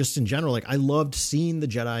list just in general. Like I loved seeing the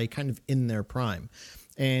Jedi kind of in their prime.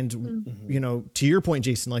 And, you know, to your point,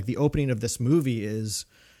 Jason, like the opening of this movie is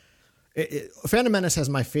Phantom Menace has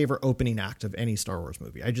my favorite opening act of any Star Wars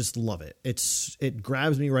movie. I just love it. It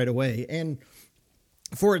grabs me right away. And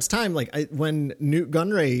for its time, like when Newt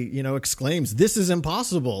Gunray, you know, exclaims, "This is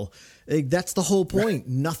impossible." That's the whole point. Right.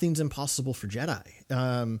 Nothing's impossible for Jedi.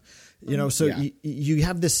 You know, so you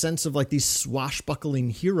have this sense of like these swashbuckling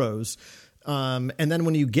heroes. And then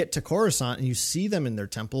when you get to Coruscant and you see them in their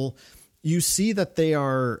temple, you see that they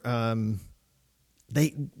are,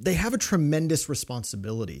 they have a tremendous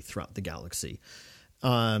responsibility throughout the galaxy.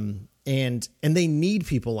 And they need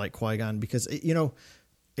people like Qui-Gon because, you know,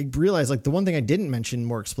 I realized like the one thing I didn't mention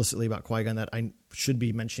more explicitly about Qui-Gon that I should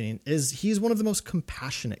be mentioning is he's one of the most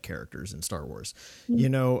compassionate characters in Star Wars. You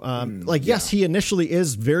know, yes, he initially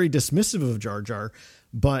is very dismissive of Jar Jar,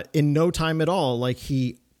 but in no time at all, like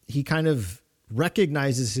he kind of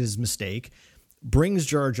recognizes his mistake, brings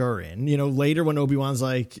Jar Jar in, you know, later when Obi-Wan's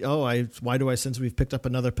like, why do I sense we've picked up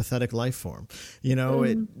another pathetic life form? You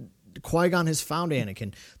know, Qui-Gon has found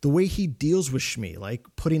Anakin. The way he deals with Shmi, like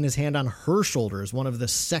putting his hand on her shoulder, is one of the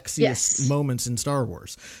sexiest moments in Star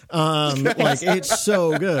Wars. Like it's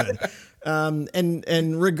so good.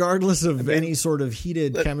 And regardless of any sort of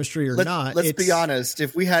heated chemistry or not, let's be honest.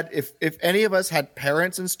 If any of us had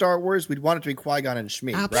parents in Star Wars, we'd want it to be Qui-Gon and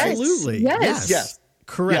Shmi. Absolutely. Right? Yes.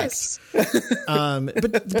 Correct. Yes.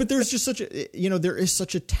 But there's just such a, you know, there is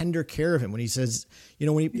such a tender care of him when he says, you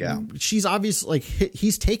know, she's obviously like,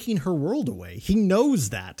 he's taking her world away. He knows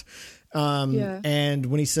that. And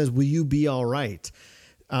when he says, "Will you be all right?"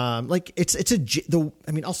 Like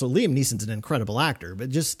also Liam Neeson's an incredible actor, but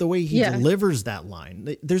just the way he delivers that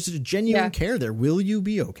line, there's a genuine care there. Will you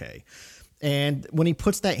be okay? And when he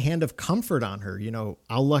puts that hand of comfort on her, you know,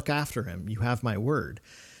 "I'll look after him. You have my word."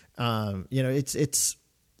 You know,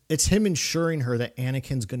 it's him ensuring her that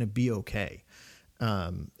Anakin's going to be okay.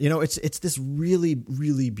 You know, it's this really,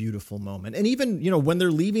 really beautiful moment. And even, you know, when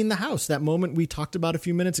they're leaving the house, that moment we talked about a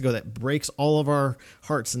few minutes ago that breaks all of our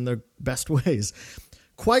hearts in the best ways.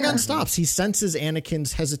 Qui-Gon stops. He senses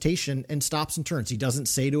Anakin's hesitation and stops and turns. He doesn't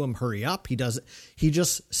say to him, "Hurry up." He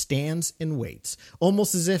just stands and waits,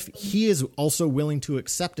 almost as if he is also willing to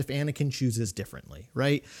accept if Anakin chooses differently.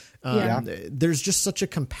 Right. There's just such a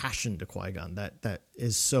compassion to Qui-Gon that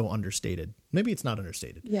is so understated. Maybe it's not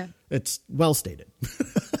understated. Yeah. It's well stated.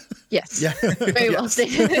 Yes. Yeah. Very well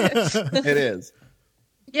stated. It is.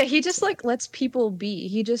 Yeah, he just like lets people be.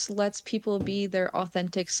 He just lets people be their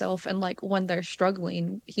authentic self. And like when they're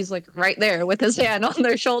struggling, he's like right there with his hand on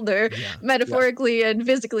their shoulder, metaphorically and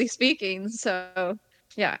physically speaking. So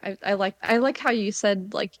yeah, I like how you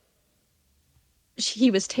said like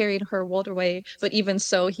he was tearing her world away, but even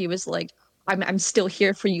so, he was like, I'm still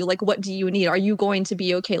here for you. Like, what do you need? Are you going to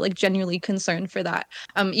be okay? Like genuinely concerned for that.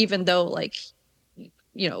 Even though like,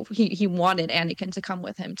 you know, he wanted Anakin to come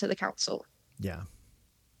with him to the council. Yeah.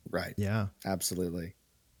 Right. Yeah. Absolutely.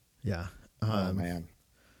 Yeah. Oh man.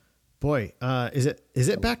 Boy, is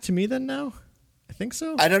it back to me then now? I think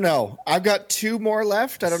so. I don't know. I've got 2 more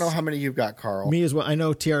left. I don't know how many you've got, Carl. Me as well. I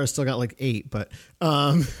know Tiara still got like 8, but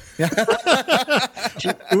for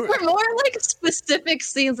more like specific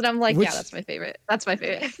scenes, and I'm like, that's my favorite. That's my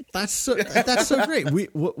favorite. That's so great.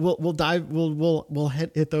 We'll dive. We'll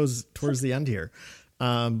hit those towards the end here.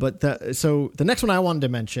 But the next one I wanted to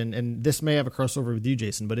mention, and this may have a crossover with you,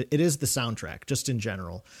 Jason, but it is the soundtrack, just in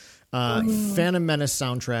general. Phantom Menace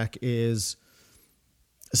soundtrack is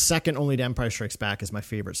second only to Empire Strikes Back as my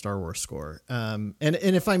favorite Star Wars score. And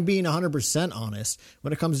if I'm being 100% honest,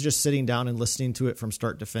 when it comes to just sitting down and listening to it from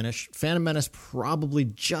start to finish, Phantom Menace probably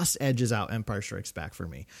just edges out Empire Strikes Back for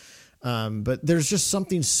me. But there's just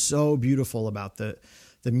something so beautiful about the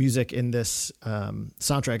the music in this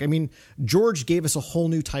soundtrack. I mean, George gave us a whole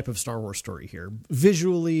new type of Star Wars story here.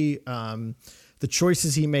 Visually, the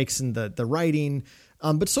choices he makes in the writing,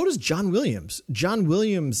 but so does John Williams. John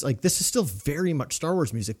Williams, like, this is still very much Star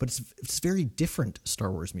Wars music, but it's very different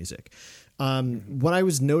Star Wars music. What I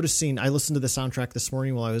was noticing, I listened to the soundtrack this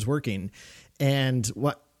morning while I was working, and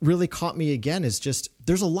what really caught me again is just,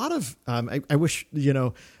 there's a lot of, I wish,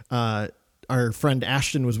 our friend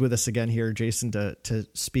Ashton was with us again here, Jason, to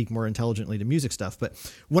speak more intelligently to music stuff. But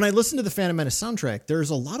when I listen to the Phantom Menace soundtrack, there's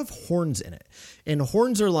a lot of horns in it, and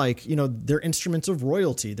horns are like, they're instruments of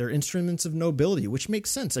royalty. They're instruments of nobility, which makes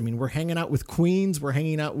sense. I mean, we're hanging out with queens, we're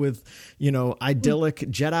hanging out with, idyllic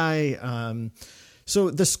Jedi. So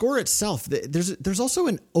the score itself, there's also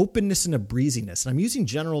an openness and a breeziness. And I'm using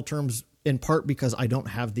general terms in part because I don't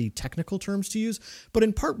have the technical terms to use, but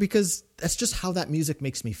in part because that's just how that music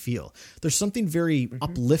makes me feel. There's something very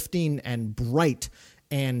uplifting and bright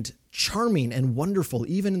and charming and wonderful,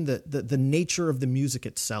 even in the nature of the music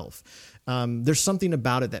itself. There's something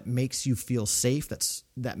about it that makes you feel safe.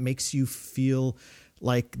 That makes you feel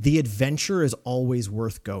like the adventure is always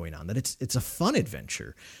worth going on, that it's a fun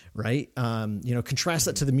adventure, right? Contrast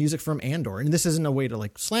that to the music from Andor. And this isn't a way to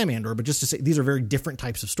like slam Andor, but just to say these are very different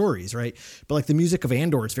types of stories, right? But like the music of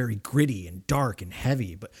Andor is very gritty and dark and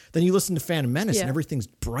heavy. But then you listen to Phantom Menace and everything's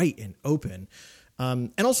bright and open.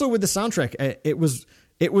 And also with the soundtrack, it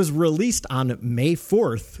was released on May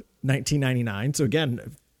 4th, 1999. So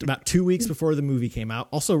again, about 2 weeks before the movie came out.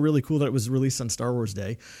 Also really cool that it was released on Star Wars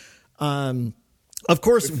Day. Of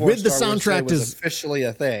course, before with the Star Wars soundtrack Day was officially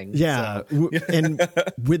a thing. Yeah. So. And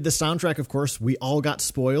with the soundtrack, of course, we all got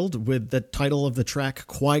spoiled with the title of the track,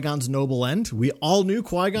 Qui-Gon's Noble End. We all knew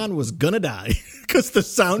Qui-Gon was going to die because the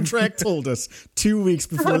soundtrack told us 2 weeks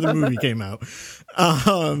before the movie came out.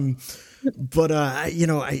 But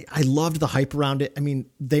I loved the hype around it. I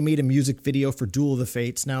mean, they made a music video for Duel of the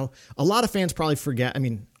Fates. Now, a lot of fans probably forget. I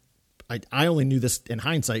mean, I only knew this in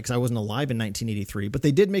hindsight because I wasn't alive in 1983, but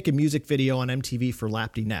they did make a music video on MTV for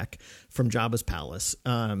Lapti Nek from Jabba's Palace.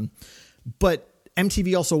 But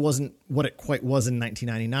MTV also wasn't what it quite was in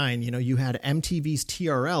 1999. You had MTV's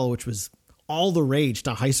TRL, which was all the rage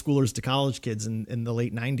to high schoolers to college kids in the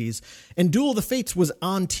late 90s. And Duel of the Fates was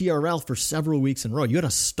on TRL for several weeks in a row. You had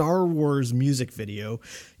a Star Wars music video,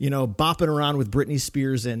 bopping around with Britney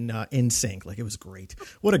Spears and NSYNC. Like, it was great.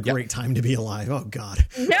 What a great time to be alive. Oh, God.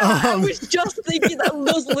 Yeah, I was just thinking that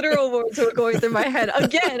those literal words were going through my head.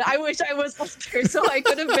 Again, I wish I was there so I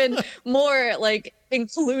could have been more, like,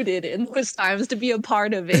 included in those times to be a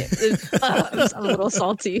part of it. I'm a little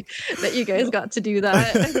salty that you guys got to do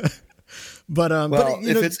that. But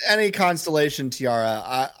if it's any consolation,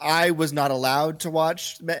 Tiara, I was not allowed to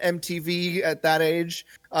watch MTV at that age.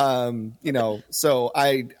 So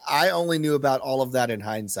I only knew about all of that in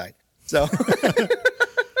hindsight. So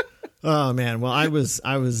oh man, well I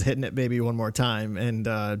was hitting it baby one more time, and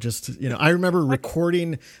I remember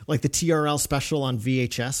recording like the TRL special on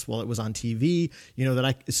VHS while it was on TV.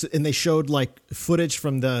 And they showed like footage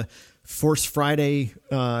from the Force Friday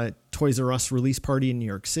Toys R Us release party in New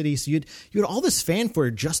York City. So you had all this fanfare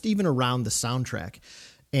just even around the soundtrack.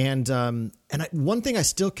 And one thing I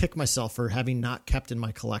still kick myself for having not kept in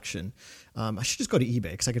my collection. I should just go to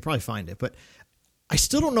eBay because I could probably find it, but I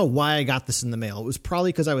still don't know why I got this in the mail. It was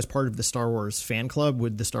probably because I was part of the Star Wars fan club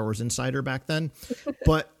with the Star Wars Insider back then.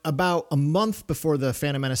 But about a month before the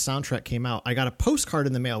Phantom Menace soundtrack came out, I got a postcard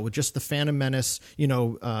in the mail with just the Phantom Menace,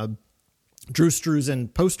 Drew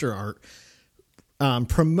Struzan poster art,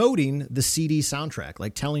 promoting the CD soundtrack,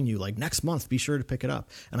 like telling you like next month, be sure to pick it up.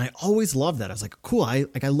 And I always loved that. I was like, cool. I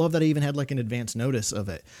love that I even had like an advance notice of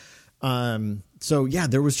it. So yeah,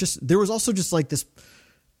 there was also just like this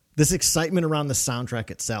excitement around the soundtrack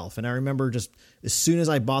itself. And I remember just as soon as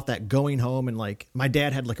I bought that, going home, and like my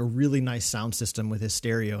dad had like a really nice sound system with his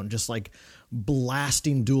stereo, and just like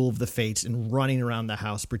blasting Duel of the Fates and running around the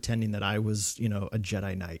house pretending that I was, a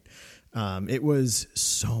Jedi Knight. It was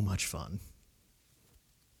so much fun.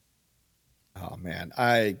 Oh man.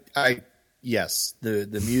 Yes,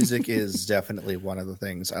 the music is definitely one of the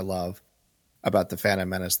things I love about the Phantom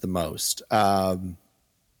Menace the most.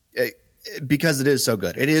 Because it is so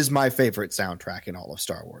good. It is my favorite soundtrack in all of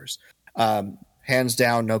Star Wars. Hands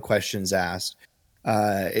down, no questions asked.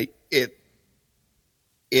 It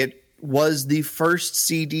was the first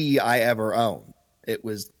CD I ever owned.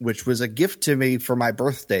 Which was a gift to me for my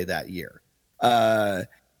birthday that year.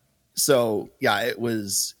 So yeah, it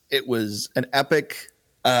was an epic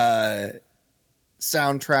soundtrack.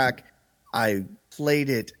 I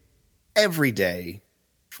played it every day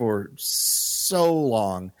for so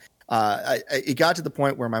long. It got to the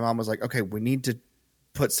point where my mom was like, okay, we need to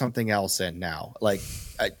put something else in now. Like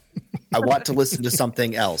I want to listen to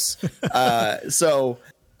something else.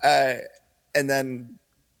 And then,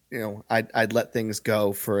 you know, I'd let things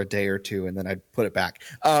go for a day or two and then I'd put it back.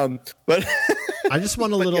 But I just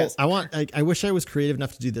want a little, yes. I wish I was creative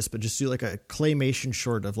enough to do this, but just do like a claymation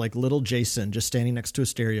short of like little Jason just standing next to a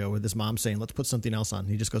stereo with his mom saying, let's put something else on.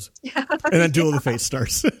 He just goes, and then Duel of the Fates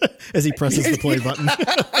starts as he presses the play button.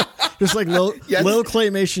 Just like little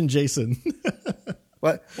claymation Jason.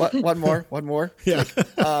 What? One more. Yeah.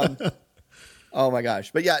 Oh my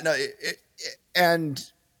gosh. But yeah, no. And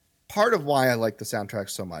part of why I like the soundtrack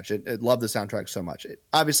so much, I love the soundtrack so much.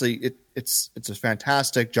 Obviously, it's a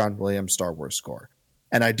fantastic John Williams Star Wars score,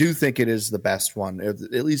 and I do think it is the best one. At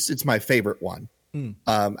least it's my favorite one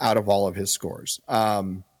out of all of his scores.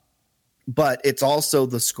 But it's also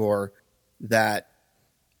the score that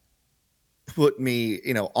put me,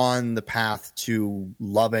 you know, on the path to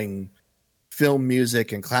loving film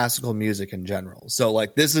music and classical music in general. So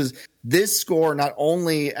like this score, not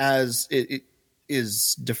only as it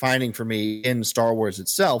is defining for me in Star Wars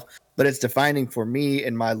itself, but it's defining for me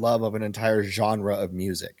in my love of an entire genre of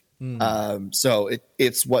music. So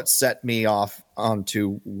it's what set me off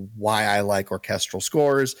onto why I like orchestral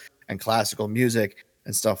scores and classical music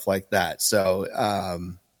and stuff like that. So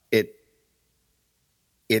it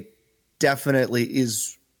definitely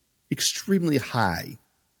is extremely high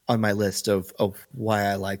on my list of why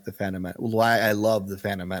I like the Phantom Menace, why I love the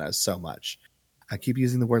Phantom Menace so much. I keep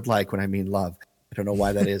using the word like when I mean love. I don't know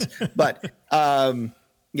why that is, but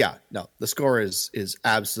yeah, no, the score is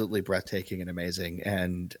absolutely breathtaking and amazing.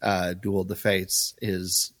 And Duel of the Fates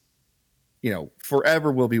is, you know,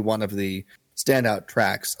 forever will be one of the standout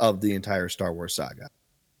tracks of the entire Star Wars saga.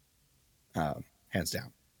 Hands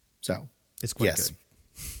down. So it's quite good.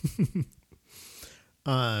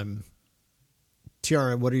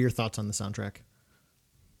 Tiara, what are your thoughts on the soundtrack?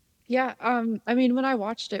 Yeah, I mean, when I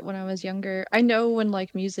watched it when I was younger, I know when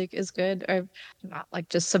like music is good, or not like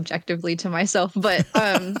just subjectively to myself, but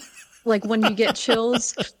like when you get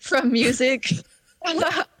chills from music.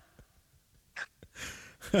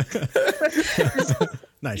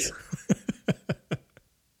 Nice.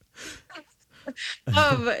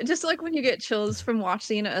 Just like when you get chills from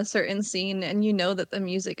watching a certain scene and you know that the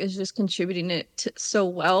music is just contributing it so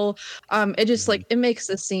well, it just like it makes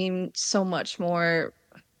the scene so much more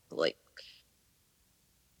like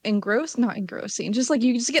not engrossing, just like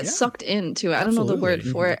you just get sucked into it. I don't know the word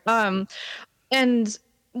for it. And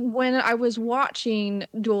when I was watching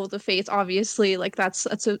Duel of the Fates, obviously, like that's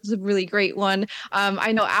a really great one.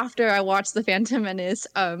 I know after I watched the Phantom Menace,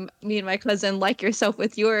 me and my cousin, like yourself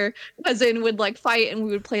with your cousin, would like fight and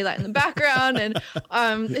we would play that in the background. And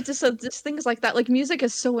it's just things like that. Like music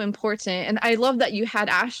is so important, and I love that you had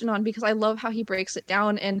Ashton on because I love how he breaks it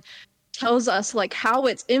down and tells us like how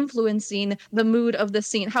it's influencing the mood of the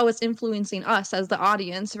scene, how it's influencing us as the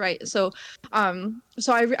audience, right? So I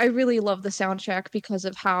really love the soundtrack because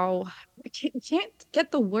of how I can't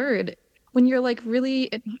get the word when you're like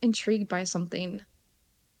really intrigued by something.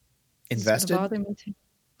 Invested? Not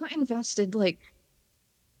invested, like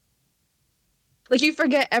you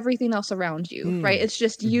forget everything else around you, right? It's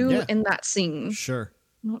just you in that scene. Sure.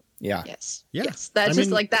 Yeah. Yes. That's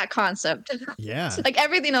just like that concept. Yeah. Like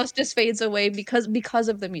everything else just fades away because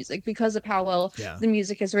of the music, because of how well the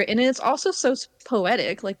music is written. And it's also so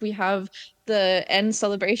poetic. Like we have the end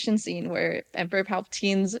celebration scene where Emperor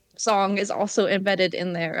Palpatine's song is also embedded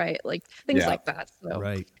in there, right? Like things like that. So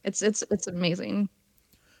right. It's amazing.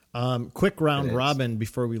 Quick round robin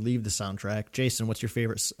before we leave the soundtrack. Jason, what's your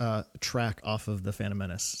favorite track off of the Phantom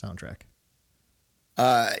Menace soundtrack?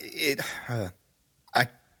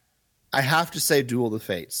 I have to say Duel of the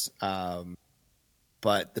Fates,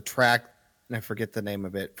 but the track, and I forget the name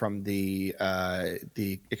of it, from the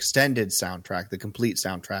extended soundtrack, the complete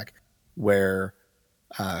soundtrack, where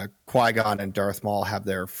Qui-Gon and Darth Maul have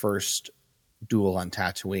their first duel on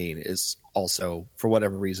Tatooine, is also, for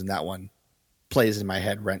whatever reason, that one plays in my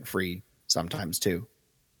head rent-free sometimes too.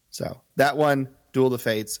 So that one, Duel of the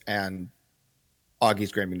Fates, and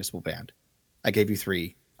Augie's Grand Municipal Band. I gave you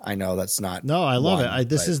 3. I know that's not. No, I love it.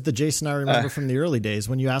 This is the Jason I remember from the early days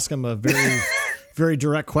when you ask him a very, very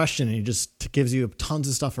direct question and he just gives you tons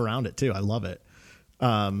of stuff around it too. I love it.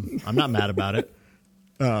 I'm not mad about it.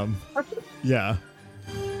 Yeah,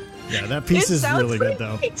 that piece is really good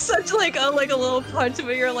though. It's such like a little punch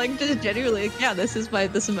where you're like just genuinely like, yeah, this is my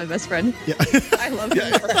best friend. Yeah, I love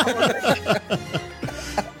it.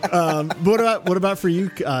 What about for you,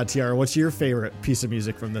 Tiara? What's your favorite piece of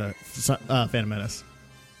music from the Phantom Menace?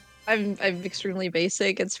 I'm extremely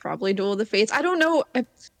basic. It's probably Duel of the Fates. I don't know.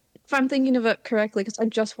 if I'm thinking of it correctly, because I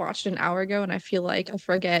just watched an hour ago and I feel like I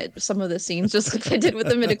forget some of the scenes just like I did with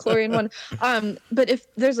the midichlorian one. But if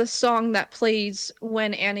there's a song that plays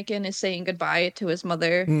when Anakin is saying goodbye to his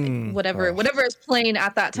mother, whatever is playing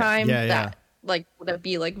at that time, that like would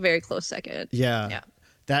be like very close second. Yeah.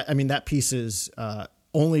 That piece is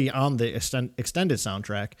only on the extended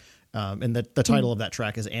soundtrack. And the title of that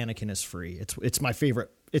track is Anakin is Free. It's my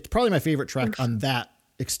favorite. It's probably my favorite track on that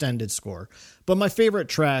extended score. But my favorite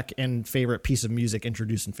track and favorite piece of music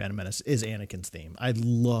introduced in Phantom Menace is Anakin's theme. I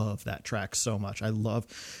love that track so much. Oh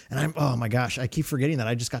my gosh, I keep forgetting that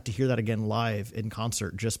I just got to hear that again live in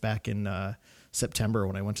concert just back in September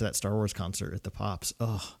when I went to that Star Wars concert at the Pops.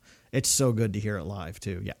 Oh, it's so good to hear it live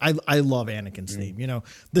too. Yeah, I love Anakin's theme. You know,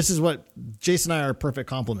 this is what Jason and I are perfect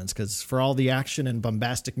compliments, because for all the action and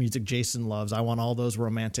bombastic music Jason loves, I want all those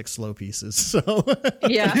romantic slow pieces. So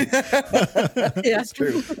yeah, it's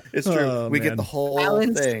true. It's true. We get the whole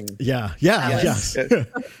thing. Yeah.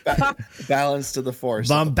 Balance to the Force.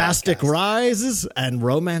 Bombastic rises and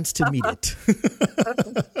romance to meet it.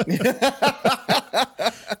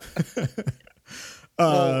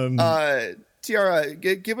 Tiara,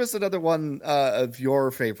 give us another one of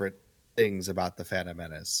your favorite things about the Phantom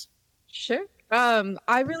Menace. Sure. I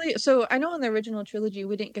know in the original trilogy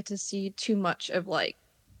we didn't get to see too much of like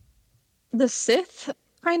the Sith.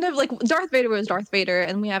 Kind of like Darth Vader was Darth Vader,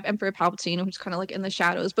 and we have Emperor Palpatine, who's kind of like in the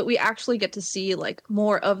shadows, but we actually get to see like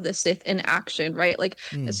more of the Sith in action, right? Like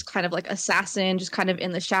it's kind of like assassin, just kind of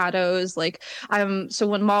in the shadows. Like so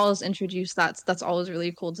when Maul is introduced, that's always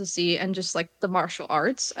really cool to see, and just like the martial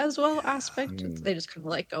arts as well aspect, they just kind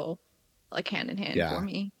of like go like hand in hand for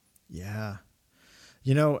me. Yeah,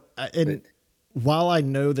 you know, while I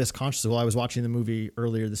know this consciously, while I was watching the movie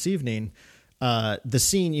earlier this evening, the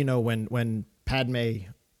scene, you know, when Padme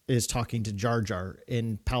is talking to Jar Jar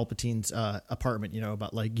in Palpatine's apartment, you know,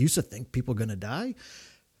 about like, you used to think people gonna die.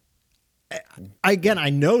 I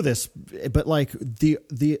know this, but like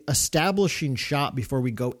the establishing shot before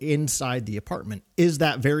we go inside the apartment is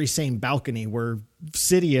that very same balcony where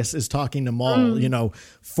Sidious is talking to Maul, you know,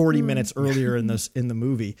 40 minutes earlier in the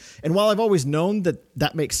movie. And while I've always known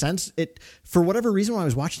that makes sense, it, for whatever reason, when I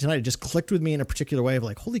was watching tonight, it just clicked with me in a particular way of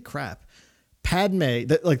like, holy crap. Padme,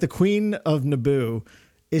 the Queen of Naboo,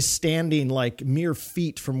 is standing like mere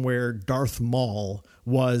feet from where Darth Maul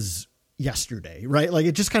was yesterday, right? Like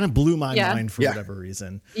it just kind of blew my mind for whatever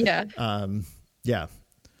reason. Yeah.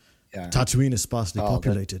 Tatooine is sparsely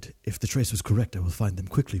populated. If the trace was correct, I will find them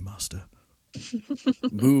quickly, Master.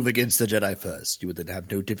 Move against the Jedi first. You would then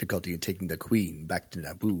have no difficulty in taking the Queen back to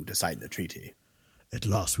Naboo to sign the treaty. At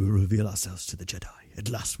last we will reveal ourselves to the Jedi. At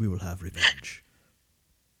last we will have revenge.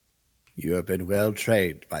 You have been well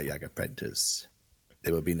trained, my young apprentice.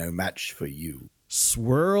 There will be no match for you.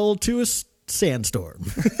 Swirl to a sandstorm.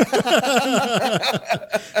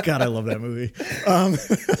 God, I love that movie.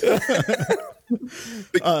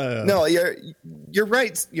 No, you're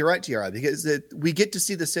right. You're right, Tiara, because we get to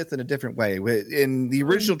see the Sith in a different way. In the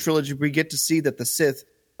original trilogy, we get to see that the Sith,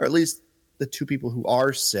 or at least the two people who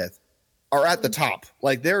are Sith, are at the top.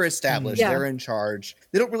 Like they're established. They're in charge.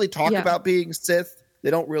 They don't really talk about being Sith. They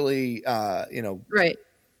don't really,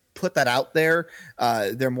 put that out there.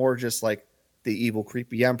 They're more just like the evil,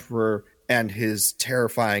 creepy emperor and his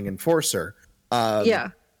terrifying enforcer.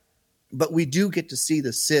 But we do get to see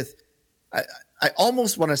the Sith. I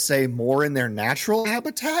almost want to say more in their natural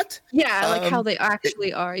habitat. Yeah, like how they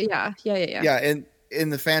actually are. Yeah. And in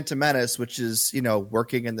the Phantom Menace, which is, you know,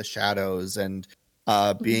 working in the shadows and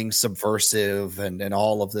being subversive and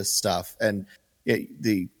all of this stuff. And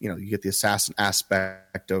you get the assassin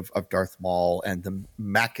aspect of Darth Maul and the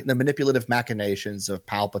manipulative machinations of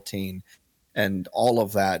Palpatine and all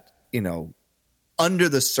of that, you know, under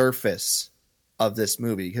the surface of this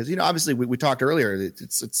movie. Because, you know, obviously we talked earlier,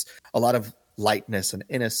 it's a lot of lightness and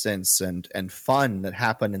innocence and fun that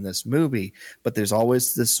happen in this movie, but there's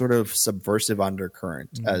always this sort of subversive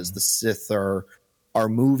undercurrent as the Sith are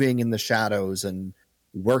moving in the shadows and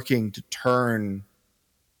working to turn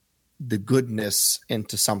the goodness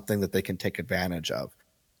into something that they can take advantage of.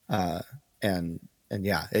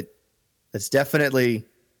 It's definitely,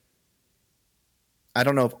 I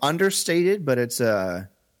don't know if understated, but it's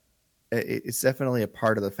definitely a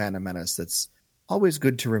part of the Phantom Menace that's always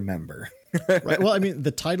good to remember. Right. Well, I mean, the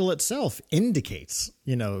title itself indicates,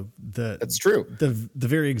 you know, that's true. The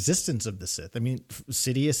very existence of the Sith. I mean,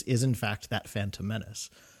 Sidious is in fact that Phantom Menace.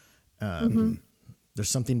 There's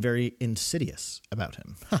something very insidious about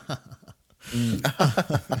him.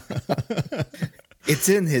 It's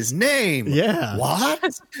in his name. Yeah. What?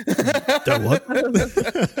 The what?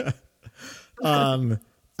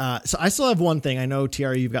 So I still have one thing. I know,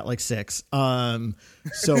 Tiara, you've got like 6. So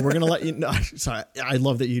we're going to let you know. Sorry, I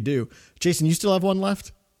love that you do. Jason, you still have one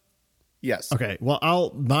left? Yes. Okay.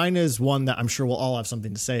 Well, mine is one that I'm sure we'll all have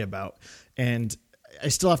something to say about. And I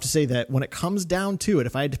still have to say that when it comes down to it,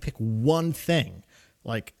 if I had to pick one thing,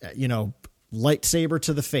 like, lightsaber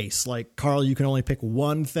to the face, like, Carl, you can only pick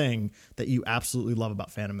one thing that you absolutely love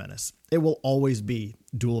about Phantom Menace. It will always be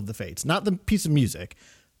Duel of the Fates, not the piece of music,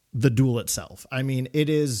 the duel itself. I mean, it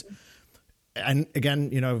is, and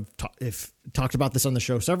again, talked about this on the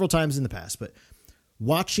show several times in the past, but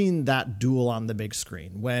watching that duel on the big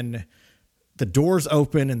screen, when the doors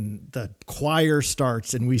open and the choir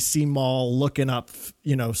starts and we see Maul looking up,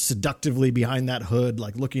 seductively behind that hood,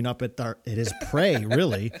 like looking up at his prey,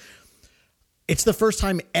 really. It's the first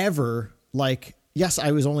time ever, like, yes,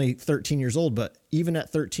 I was only 13 years old, but even at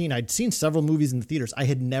 13, I'd seen several movies in the theaters. I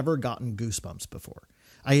had never gotten goosebumps before.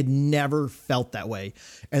 I had never felt that way.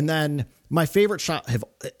 And then my favorite shot have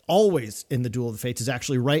always in the Duel of the Fates is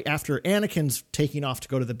actually right after Anakin's taking off to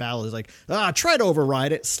go to the battle. He's like, try to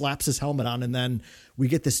override it, slaps his helmet on. And then we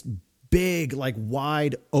get this big, like,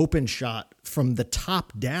 wide open shot from the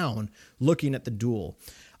top down looking at the duel.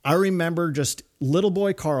 I remember just little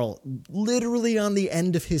boy Carl literally on the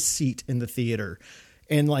end of his seat in the theater,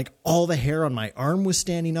 and like all the hair on my arm was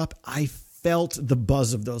standing up. I felt the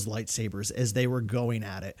buzz of those lightsabers as they were going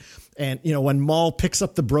at it. And, when Maul picks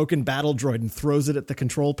up the broken battle droid and throws it at the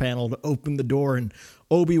control panel to open the door, and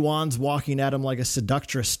Obi-Wan's walking at him like a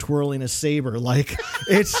seductress twirling a saber, like,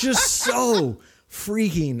 it's just so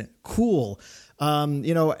freaking cool.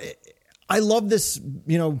 I love this,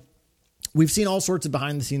 we've seen all sorts of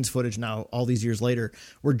behind the scenes footage now, all these years later,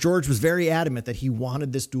 where George was very adamant that he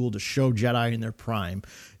wanted this duel to show Jedi in their prime.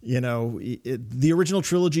 The original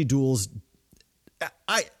trilogy duels,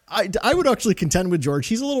 I would actually contend with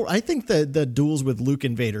George. I think the duels with Luke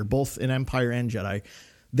and Vader, both in Empire and Jedi,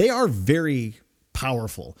 they are very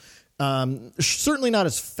powerful. Certainly not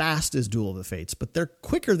as fast as Duel of the Fates, but they're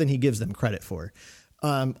quicker than he gives them credit for.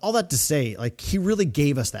 All that to say, like, he really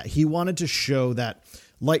gave us that. He wanted to show that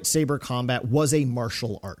lightsaber combat was a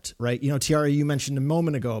martial art, right? Tiara, you mentioned a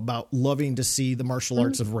moment ago about loving to see the martial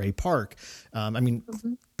arts of Ray Park.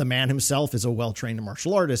 The man himself is a well-trained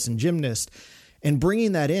martial artist and gymnast, and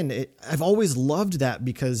bringing that in, I've always loved that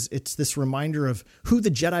because it's this reminder of who the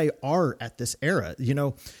Jedi are at this era.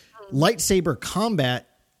 Lightsaber combat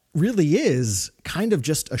really is kind of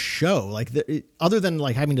just a show. Like, other than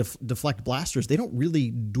like having to deflect blasters, they don't really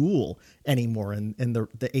duel anymore in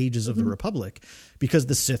the ages of the Republic, because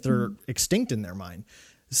the Sith are extinct in their mind.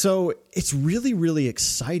 So it's really, really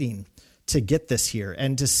exciting to get this here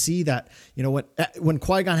and to see that, when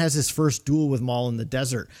Qui-Gon has his first duel with Maul in the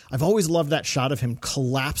desert, I've always loved that shot of him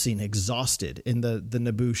collapsing exhausted in the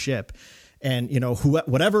Naboo ship. And,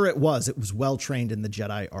 whatever it was well trained in the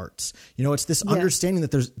Jedi arts. It's this understanding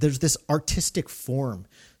that there's this artistic form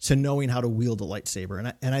to knowing how to wield a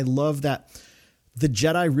lightsaber. And I love that the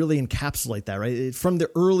Jedi really encapsulate that, right? From the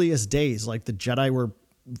earliest days, like, the Jedi were,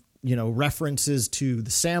 references to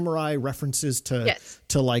the samurai, references to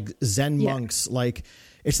like Zen monks. Like,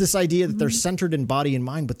 it's this idea that they're centered in body and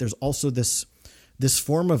mind, but there's also this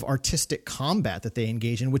form of artistic combat that they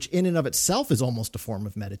engage in, which in and of itself is almost a form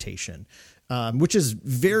of meditation, which is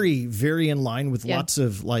very, very in line with lots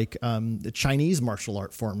of like the Chinese martial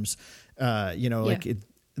art forms.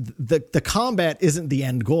 The combat isn't the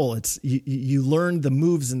end goal. It's you learn the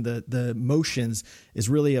moves and the motions is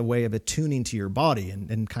really a way of attuning to your body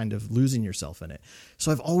and kind of losing yourself in it.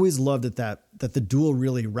 So I've always loved that the duel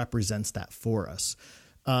really represents that for us.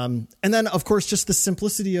 And then, of course, just the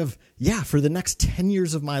simplicity of, for the next 10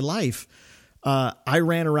 years of my life, I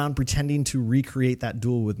ran around pretending to recreate that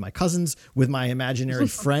duel with my cousins, with my imaginary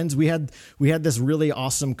friends. We had this really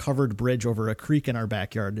awesome covered bridge over a creek in our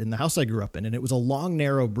backyard in the house I grew up in. And it was a long,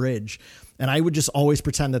 narrow bridge. And I would just always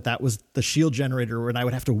pretend that was the shield generator, and I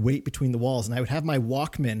would have to wait between the walls. And I would have my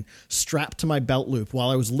Walkman strapped to my belt loop while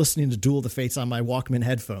I was listening to Duel of the Fates on my Walkman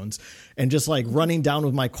headphones, and just like running down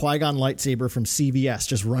with my Qui-Gon lightsaber from CVS,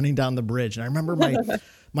 just running down the bridge. And I remember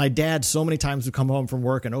my dad so many times would come home from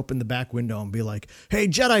work and open the back window and be like, "Hey,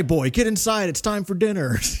 Jedi boy, get inside. It's time for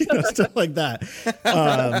dinner." Stuff like that.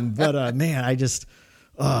 Man, I just,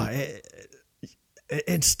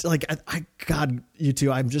 it's like, God, you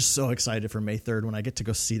two, I'm just so excited for May 3rd when I get to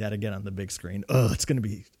go see that again on the big screen. It's going to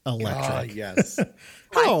be electric. Yes.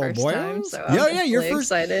 My first time, so you're really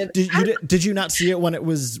excited. Did you not see it when it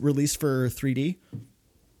was released for 3D?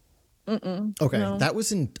 Mm-mm, okay. no. That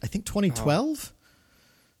was in, I think, 2012.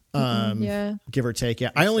 Yeah. Give or take.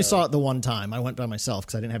 Yeah. I only saw it the one time. I went by myself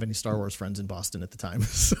because I didn't have any Star Wars friends in Boston at the time.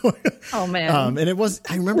 So, oh man. And it was,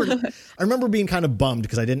 I remember being kind of bummed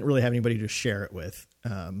because I didn't really have anybody to share it with.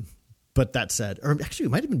 But that said, or actually it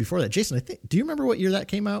might've been before that. Jason, do you remember what year that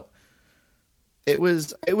came out? It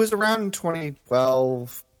was around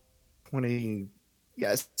 2012,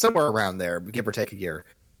 somewhere around there, give or take a year,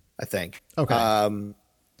 I think. Okay.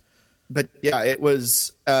 But yeah, it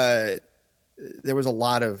was, there was a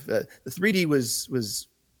lot of the 3D was it was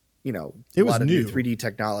lot of new new 3D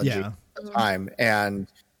technology Yeah. at the time, and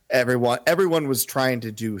everyone was trying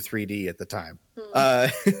to do 3D at the time.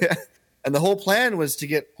 And the whole plan was to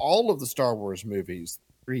get all of the Star Wars movies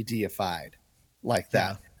 3D-ified like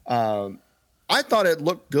that. Yeah. I thought it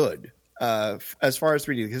looked good as far as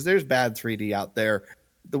 3D, because there's bad 3D out there.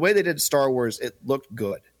 The way they did Star Wars, it looked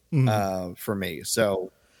good for me.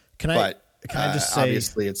 So, can I just say,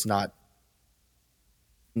 obviously it's not.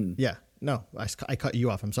 Yeah, no, I cut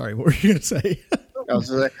you off. I'm sorry. What were you going to say?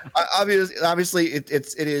 Obviously,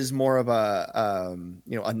 it is more of a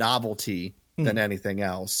novelty than anything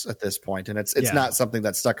else at this point, and it's not something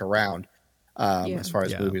that's stuck around as far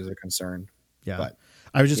as movies are concerned. Yeah, but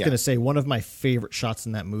I was just going to say one of my favorite shots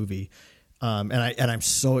in that movie, and I'm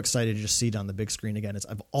so excited to just see it on the big screen again.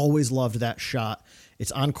 I've always loved that shot.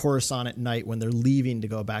 It's on Coruscant at night when they're leaving to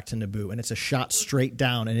go back to Naboo, and it's a shot straight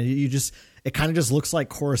down, and it kind of just looks like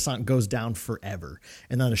Coruscant goes down forever,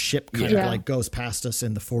 and then a ship kind of like goes past us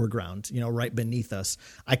in the foreground, right beneath us.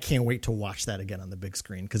 I can't wait to watch that again on the big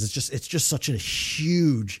screen because it's just such a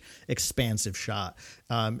huge, expansive shot.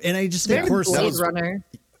 And I just think Blade Runner.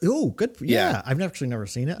 Oh, good. Yeah. I've actually never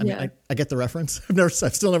seen it. I mean, I get the reference.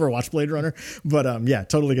 I've still never watched Blade Runner, but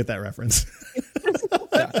totally get that reference.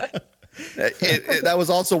 That was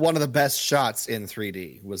also one of the best shots in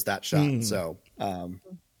 3D was that shot. So,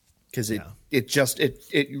 because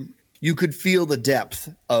you could feel the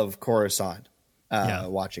depth of Coruscant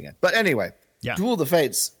watching it. But anyway, Duel of the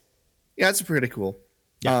Fates, it's pretty cool.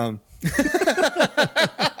 Right,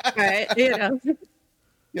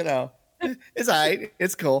 it's all right.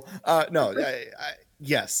 It's cool.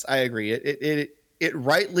 Yes, I agree. It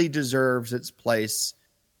rightly deserves its place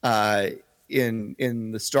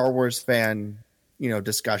in the Star Wars fan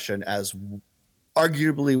discussion as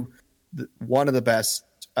arguably one of the best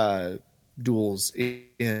duels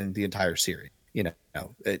in the entire series.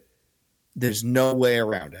 There's no way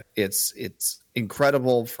around it. It's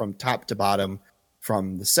incredible from top to bottom,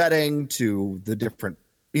 from the setting to the different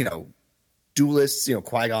duelists,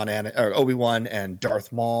 Qui-Gon and Obi-Wan and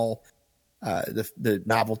Darth Maul, the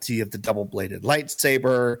novelty of the double-bladed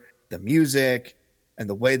lightsaber, the music, and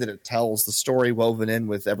the way that it tells the story woven in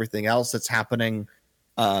with everything else that's happening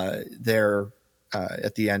there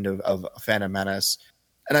at the end of Phantom Menace.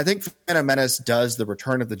 And I think Phantom Menace does the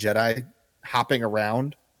Return of the Jedi hopping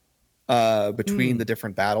around between the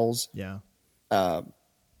different battles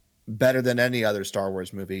better than any other Star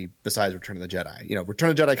Wars movie besides Return of the Jedi.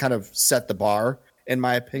 Return of the Jedi kind of set the bar, in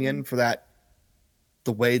my opinion, for that,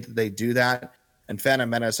 the way that they do that. And Phantom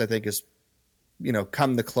Menace, I think, is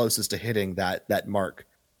come the closest to hitting that mark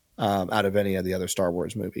out of any of the other Star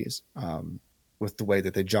Wars movies, with the way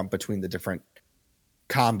that they jump between the different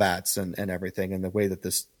combats and everything, and the way that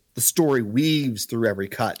the story weaves through every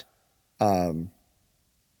cut. But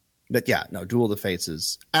Duel of the Fates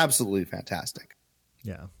is absolutely fantastic.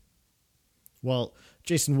 Yeah. Well,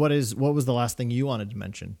 Jason, what was the last thing you wanted to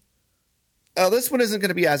mention? This one isn't going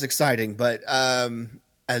to be as exciting, but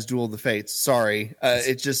as Duel of the Fates, sorry.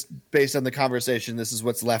 It's just based on the conversation, this is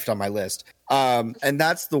what's left on my list. And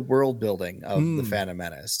that's the world building of the Phantom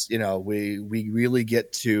Menace. We really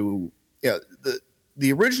get to,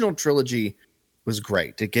 the original trilogy was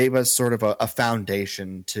great. It gave us sort of a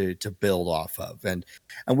foundation to build off of. And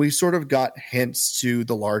we sort of got hints to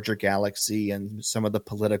the larger galaxy and some of the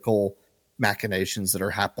political machinations that are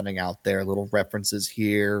happening out there, little references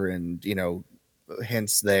here and,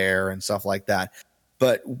 hints there and stuff like that.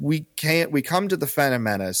 But we come to the Phantom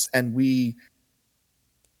Menace and we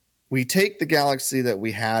take the galaxy that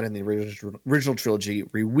we had in the original trilogy,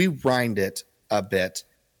 we rewind it a bit,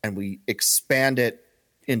 and we expand it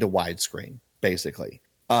into widescreen, basically.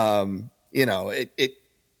 It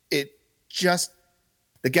just,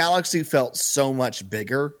 the galaxy felt so much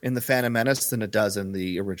bigger in the Phantom Menace than it does in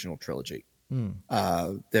the original trilogy.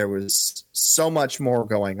 There was so much more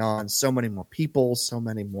going on, so many more people, so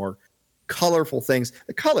many more colorful things.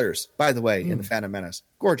 The colors, by the way, in the Phantom Menace,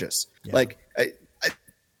 gorgeous. Yeah.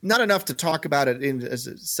 Not enough to talk about it as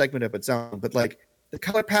a segment of its own, but the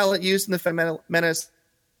color palette used in the Phantom Menace,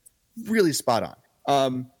 really spot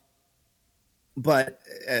on. but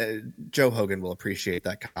Joe Hogan will appreciate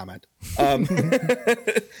that comment.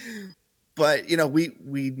 But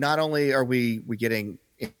we not only are we getting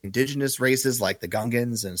indigenous races like the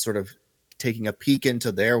Gungans and sort of taking a peek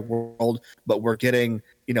into their world, but we're getting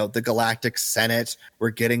the Galactic Senate, we're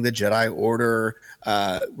getting the Jedi Order,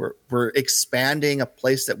 we're expanding a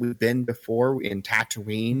place that we've been before in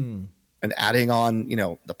Tatooine, and adding on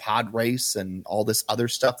the pod race and all this other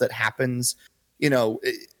stuff that happens.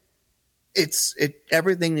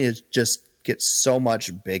 Everything is just gets so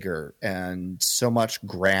much bigger and so much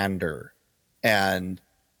grander, and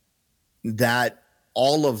that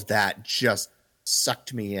all of that just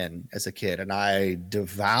sucked me in as a kid, and I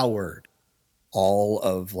devoured all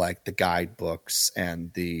of like the guidebooks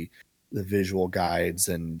and the visual guides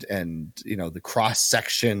and the cross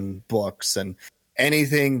section books and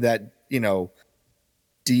anything that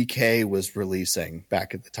DK was releasing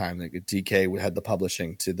back at the time. Like DK had the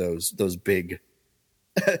publishing to those big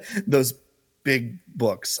those big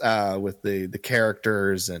books with the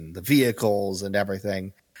characters and the vehicles and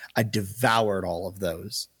everything. I devoured all of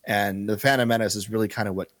those, and the Phantom Menace is really kind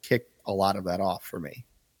of what kicked a lot of that off for me.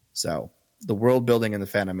 So the world building in the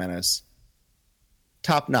Phantom Menace,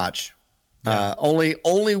 top notch. Yeah. Only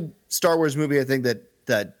Star Wars movie I think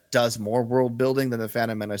that does more world building than the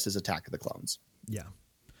Phantom Menace is Attack of the Clones. Yeah,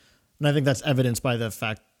 and I think that's evidenced by the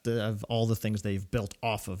fact of all the things they've built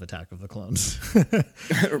off of Attack of the Clones.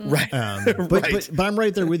 Right. But I'm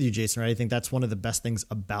right there with you, Jason. Right? I think that's one of the best things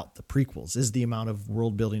about the prequels is the amount of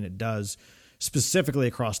world building it does, specifically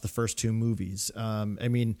across the first two movies. I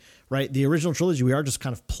mean, right, the original trilogy, we are just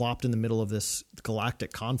kind of plopped in the middle of this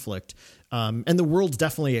galactic conflict, and the worlds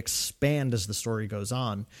definitely expand as the story goes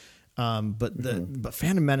on. But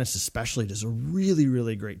Phantom Menace especially does a really,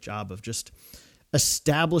 really great job of just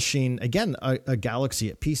establishing, again, a galaxy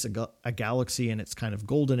at peace, a galaxy in its kind of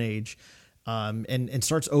golden age, and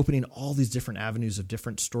starts opening all these different avenues of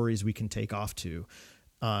different stories we can take off to.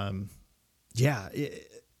 Phantom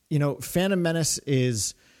Menace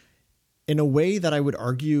is, in a way that I would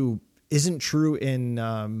argue isn't true in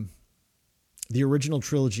the original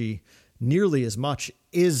trilogy nearly as much,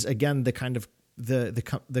 is, again, the kind of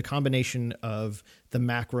the combination of the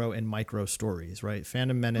macro and micro stories, right?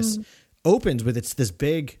 Phantom Menace opens with this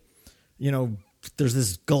big, there's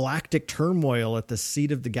this galactic turmoil at the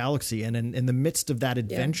seat of the galaxy. And in the midst of that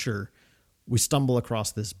adventure, we stumble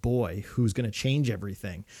across this boy who's going to change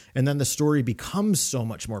everything. And then the story becomes so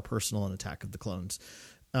much more personal in Attack of the Clones.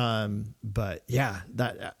 But yeah,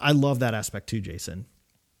 that I love that aspect too, Jason.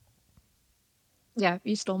 Yeah,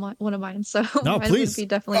 you stole one of mine, so no, mine please. would be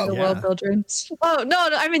definitely the world builder. Oh no,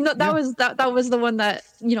 I mean that was the one that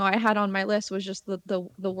I had on my list, was just the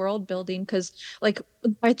world building, because like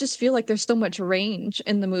I just feel like there's so much range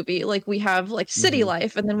in the movie. Like we have like city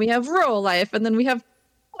life, and then we have rural life, and then we have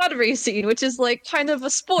pod racing, which is like kind of a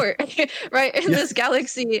sport, right, in this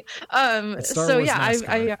galaxy. So yeah,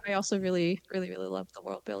 I also really love the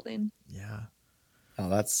world building. Yeah. Oh,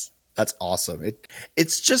 that's awesome.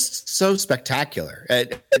 It's just so spectacular.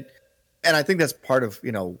 And I think that's part of,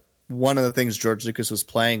 one of the things George Lucas was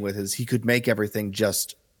playing with is he could make everything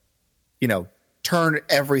just, turn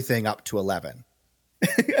everything up to 11.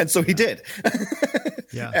 And so he did.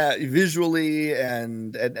 Visually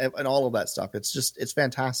and all of that stuff. It's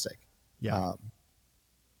fantastic. Yeah.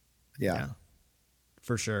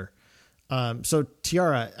 For sure. So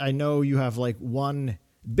Tiara, I know you have like one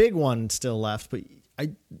big one still left, but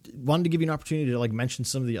I wanted to give you an opportunity to like mention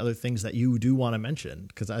some of the other things that you do want to mention,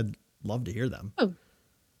 because I'd love to hear them. Oh,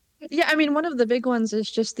 yeah. I mean, one of the big ones is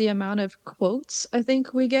just the amount of quotes I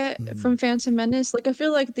think we get from Phantom Menace. Like, I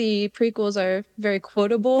feel like the prequels are very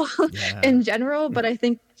quotable in general, but I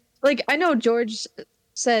think, like, I know George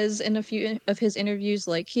says in a few of his interviews,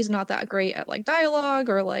 like, he's not that great at like dialogue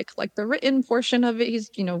or like the written portion of it.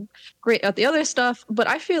 He's great at the other stuff, but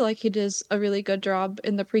I feel like he does a really good job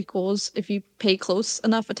in the prequels if you pay close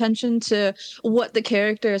enough attention to what the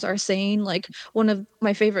characters are saying. Like, one of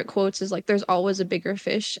my favorite quotes is like, "There's always a bigger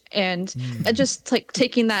fish," and just like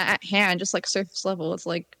taking that at hand, just like surface level, it's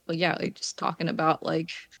like, well, yeah, like just talking about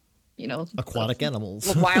like aquatic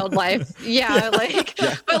animals, wildlife.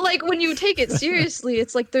 But like when you take it seriously,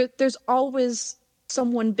 it's like there's always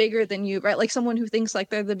someone bigger than you, right? Like someone who thinks like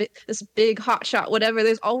they're this big hot shot, whatever.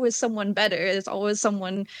 There's always someone better. There's always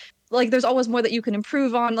someone, like, there's always more that you can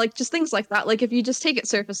improve on, like just things like that. Like if you just take it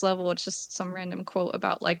surface level, it's just some random quote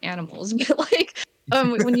about like animals. But like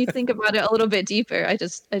when you think about it a little bit deeper, I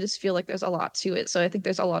just feel like there's a lot to it. So I think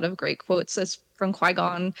there's a lot of great quotes from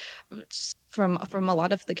Qui-Gon, from a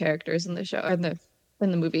lot of the characters in the show, in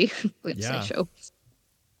the movie. Show.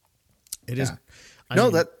 It is.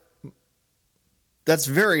 That's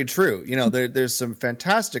very true. You know, there's some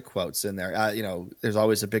fantastic quotes in there. You know, there's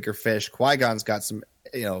always a bigger fish. Qui-Gon's got some,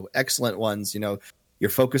 you know, excellent ones. You know,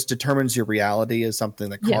 your focus determines your reality is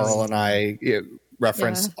something that Carl and I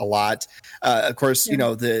reference a lot. Of course, you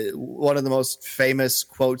know, one of the most famous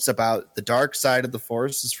quotes about the dark side of the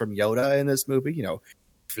Force is from Yoda in this movie. You know,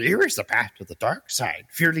 fear is the path to the dark side.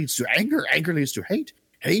 Fear leads to anger. Anger leads to hate.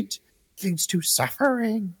 Hate leads to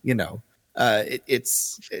suffering. You know.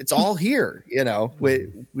 It's all here, you know.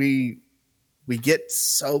 We get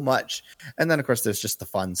so much, and then of course there's just the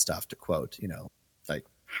fun stuff to quote, you know, like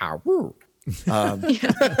how rude.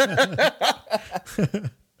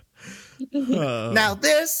 Now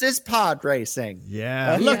this is pod racing.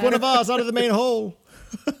 Yeah, look, one of us out of the main hole.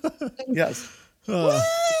 Yes.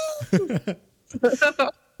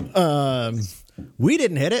 We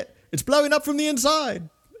didn't hit it. It's blowing up from the inside.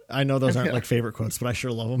 I know those aren't like favorite quotes, but I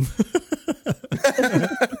sure love them.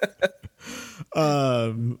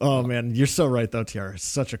 Oh man, you're so right though, Tiara. It's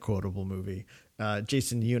such a quotable movie.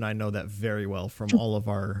 Jason, you and I know that very well from all of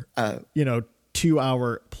our,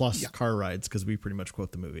 2-hour plus car rides, because we pretty much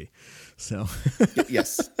quote the movie. So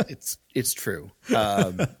yes, it's true,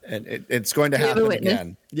 and it's going to happen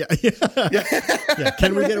again. Yeah.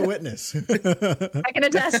 Can we get a witness? I can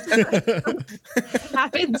attest. It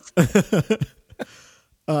happens.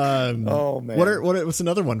 Oh man, what's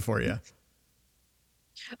another one for you?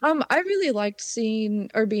 I really liked seeing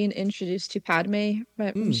or being introduced to Padme.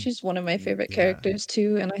 She's one of my favorite characters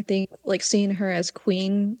too, and I think like seeing her as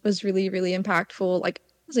queen was really, really impactful. Like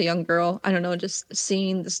as a young girl, I don't know, just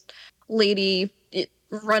seeing this lady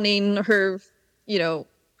running her, you know,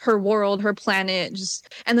 her world, her planet,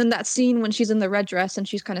 and then that scene when she's in the red dress and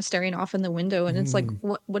she's kind of staring off in the window, and it's like,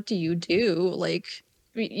 what do you do? Like,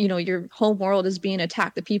 you know, your whole world is being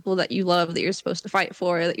attacked. The people that you love, that you're supposed to fight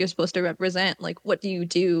for, that you're supposed to represent, like, what do you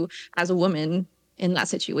do as a woman in that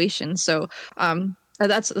situation? So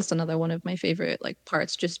that's another one of my favorite like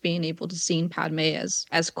parts, just being able to see Padme as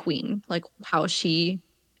queen, like how she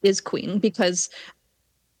is queen, because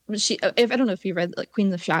she, if I don't know if you read like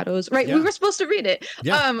Queen of Shadows, right? We were supposed to read it.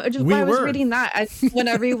 When I was reading that, when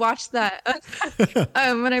I rewatched that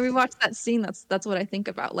scene, that's what I think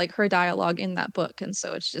about, like her dialogue in that book, and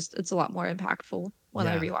so it's a lot more impactful when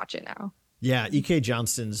I rewatch it now. Yeah, E.K.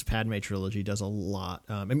 Johnston's Padme trilogy does a lot,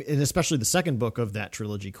 and especially the second book of that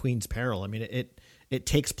trilogy, Queen's Peril. I mean, it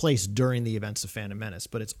takes place during the events of Phantom Menace,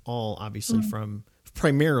 but it's all obviously from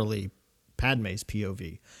primarily Padme's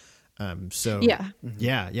POV.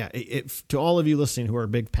 To all of you listening who are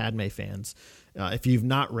big Padme fans, if you've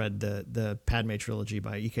not read the Padme trilogy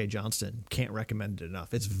by E.K. Johnston, can't recommend it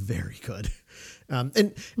enough. It's very good.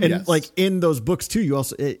 And like in those books too, you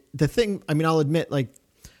also, I'll admit, like,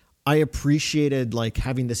 I appreciated like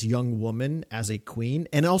having this young woman as a queen,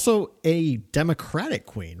 and also a democratic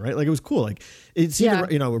queen, right? Like it was cool. Like it's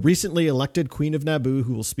recently elected Queen of Naboo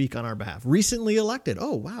who will speak on our behalf. Recently elected.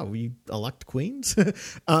 Oh wow, we elect queens.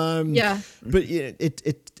 But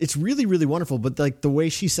it's really, really wonderful. But like the way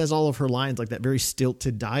she says all of her lines, like that very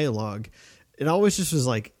stilted dialogue, it always just was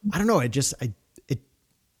like, I don't know. It just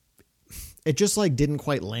like didn't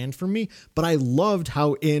quite land for me, but I loved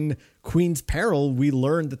how in Queen's Peril we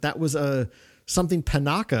learned that was something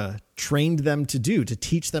Panaka trained them to do, to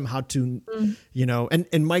teach them how to, you know,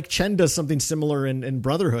 and Mike Chen does something similar in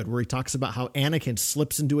Brotherhood, where he talks about how Anakin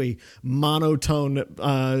slips into a monotone,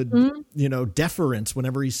 deference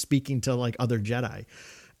whenever he's speaking to like other Jedi.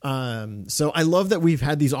 So I love that we've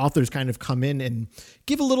had these authors kind of come in and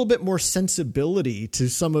give a little bit more sensibility to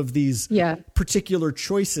some of these particular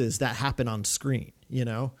choices that happen on screen, you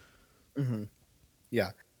know? Mm-hmm. Yeah.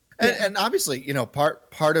 And obviously, you know,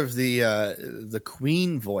 part of the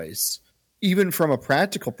queen voice, even from a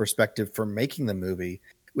practical perspective for making the movie,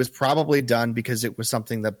 was probably done because it was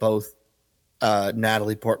something that both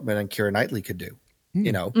Natalie Portman and Keira Knightley could do,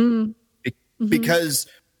 you know, because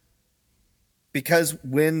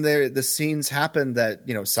when the scenes happen that,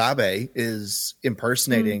 you know, Sabe is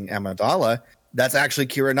impersonating Amidala, that's actually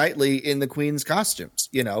Keira Knightley in the Queen's costumes,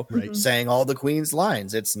 you know, saying all the Queen's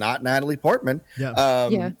lines. It's not Natalie Portman. You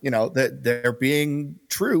know, that they're being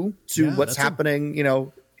true to what's happening, you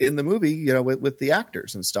know, in the movie, you know, with the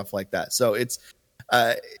actors and stuff like that. So it's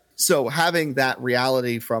so having that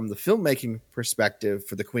reality from the filmmaking perspective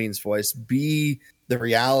for the Queen's voice be the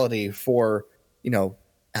reality for, you know,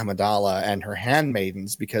 Amidala and her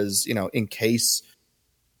handmaidens, because, you know, in case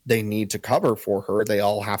they need to cover for her, they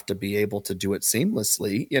all have to be able to do it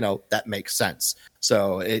seamlessly. You know, that makes sense.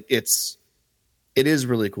 So it is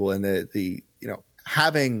really cool. And the you know,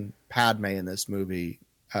 having Padme in this movie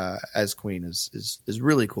as queen is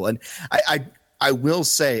really cool. And I will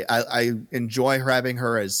say I enjoy having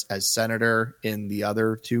her as Senator in the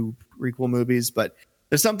other two prequel movies, but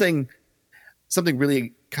there's something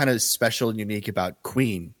really kind of special and unique about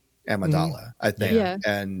Queen Amidala, I think. Yeah.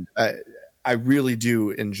 And I really do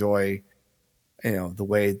enjoy, the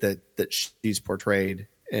way that she's portrayed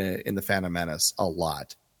in the Phantom Menace a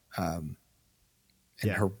lot. And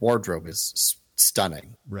her wardrobe is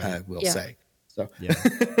stunning, I will say. So yeah.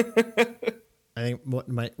 I think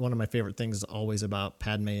one of my favorite things always about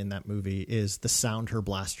Padme in that movie is the sound her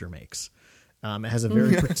blaster makes. It has a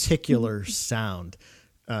very particular sound.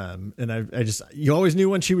 And you always knew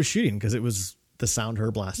when she was shooting because it was the sound her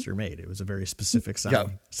blaster made. It was a very specific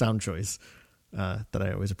sound choice that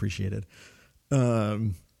I always appreciated.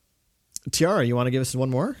 Tiara, you want to give us one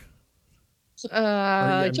more? Sure.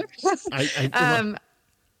 I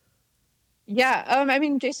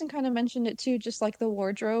mean, Jason kind of mentioned it too, just like the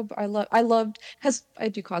wardrobe. I do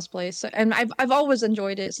cosplay, so, and I've always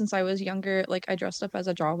enjoyed it since I was younger. Like I dressed up as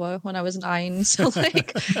a Jawa when I was 9, so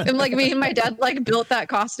like, and like me and my dad like built that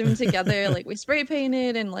costume together. Like we spray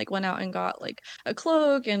painted and like went out and got like a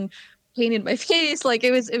cloak and painted my face. Like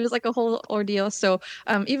it was like a whole ordeal. So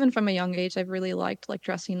even from a young age, I've really liked like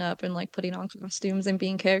dressing up and like putting on costumes and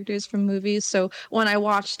being characters from movies. So when I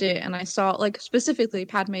watched it and I saw like specifically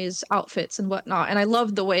Padme's outfits and whatnot, and I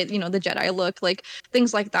loved the way the Jedi look, like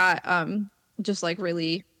things like that, just like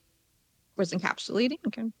really was encapsulating.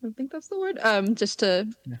 Okay, I think that's the word.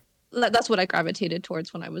 That's what I gravitated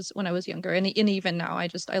towards when I was younger, and even now I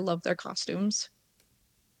love their costumes.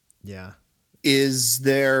 Yeah. Is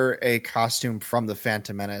there a costume from the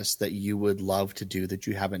Phantom Menace that you would love to do that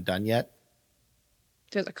you haven't done yet?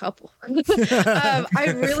 There's a couple.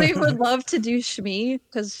 I really would love to do Shmi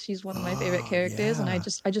because she's one of my favorite characters, and I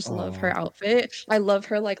just love her outfit. I love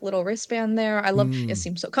her like little wristband there. I love it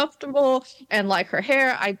seems so comfortable, and like her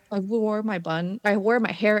hair. I wore my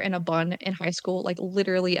hair in a bun in high school, like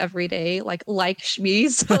literally every day, like Shmi.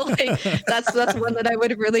 So like that's one that I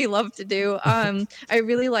would really love to do. I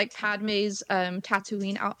really like Padme's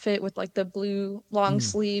Tatooine outfit with like the blue long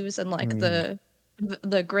sleeves and like the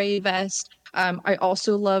gray vest. I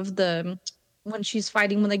also love when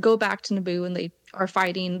they go back to Naboo and they are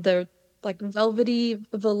fighting, the like velvety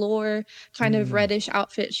velour kind of reddish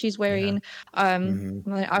outfit she's wearing.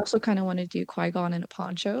 I also kind of want to do Qui-Gon in a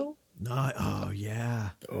poncho. Yeah. Yeah.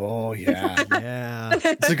 Yeah.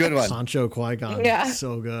 It's a good one. Sancho Qui-Gon. Yeah.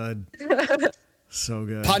 So good. So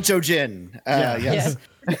good. Poncho Jin. Yes.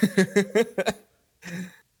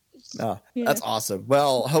 That's awesome.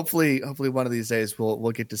 Well, hopefully one of these days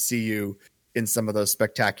we'll get to see you in some of those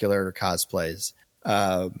spectacular cosplays.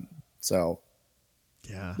 So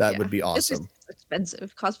that would be awesome. It's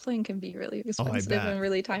expensive. Cosplaying can be really expensive and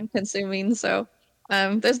really time consuming. So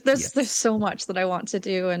there's so much that I want to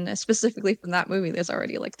do, and specifically from that movie, there's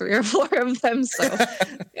already like 3 or 4 of them. So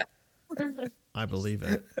yeah. I believe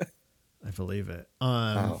it.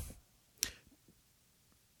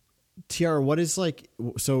 Tiara, what is like,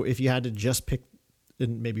 so if you had to just pick,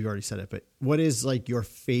 and maybe you already said it, but what is like your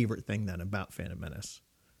favorite thing then about Phantom Menace?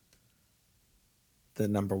 The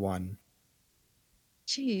number one.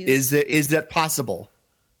 Jeez. Is that possible?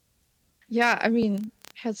 Yeah, I mean,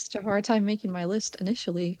 I had such a hard time making my list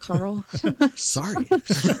initially, Carl. Sorry.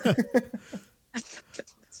 It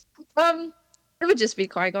would just be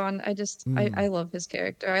Qui-Gon. I love his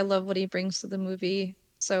character. I love what he brings to the movie.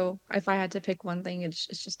 So if I had to pick one thing, it's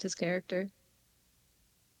just his character.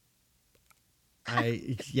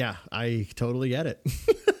 I totally get it.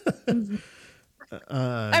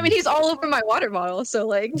 I mean, he's all over my water bottle, so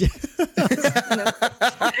like,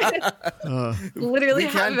 literally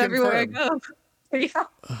have him everywhere I go. Yeah.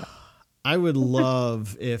 I would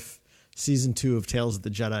love if season 2 of Tales of the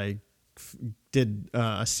Jedi did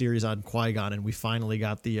a series on Qui-Gon, and we finally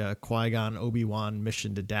got the Qui-Gon Obi-Wan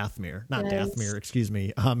mission to Dathomir. Not Dathomir, excuse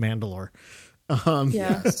me, Mandalore.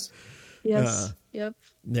 Yes. Yep.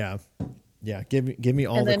 Yeah. Give me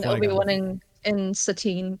all and the then Qui-Gon. Obi-Wan in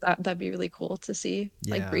Satine. That'd be really cool to see,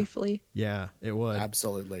 like briefly. Yeah, it would.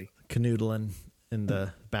 Absolutely. Canoodling in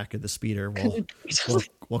the back of the speeder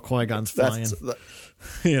while Qui-Gon's flying.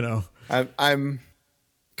 I'm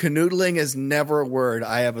canoodling is never a word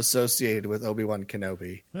I have associated with Obi-Wan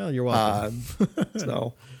Kenobi. Well, you're welcome.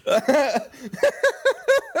 So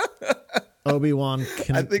Obi-Wan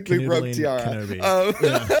I think we broke Tiara.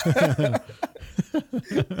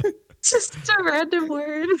 Just a random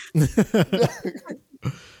word.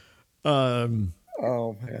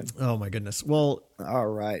 Oh man. Oh my goodness. Well, all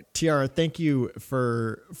right. Tiara, thank you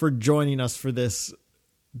for joining us for this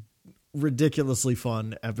ridiculously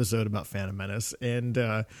fun episode about Phantom Menace. And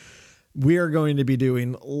we are going to be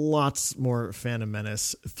doing lots more Phantom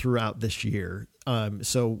Menace throughout this year.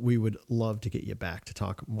 So we would love to get you back to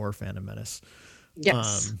talk more Phantom Menace.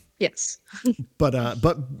 Yes. Yes.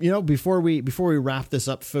 but before we wrap this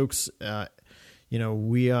up, folks, well,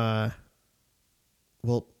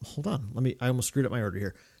 hold on. I almost screwed up my order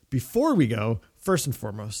here. Before we go, first and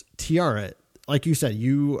foremost, Tiara, like you said,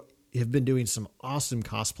 you have been doing some awesome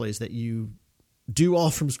cosplays that you do all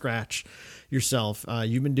from scratch yourself.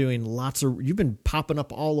 You've been doing you've been popping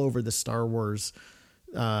up all over the Star Wars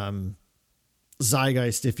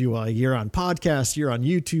zeitgeist, if you will. You're on podcasts, you're on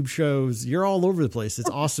YouTube shows, you're all over the place. It's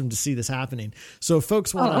awesome to see this happening. So if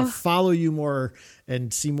folks want to follow you more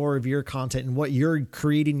and see more of your content and what you're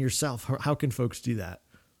creating yourself, how can folks do that?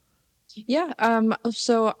 Yeah.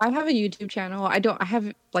 So I have a YouTube channel. I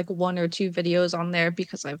have like 1 or 2 videos on there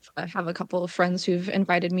because I have a couple of friends who've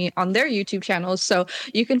invited me on their YouTube channels. So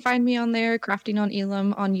you can find me on there, Crafting on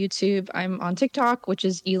Elam on YouTube. I'm on TikTok, which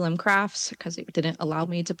is Elam Crafts, because it didn't allow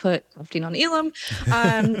me to put Crafting on Elam.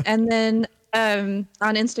 And then on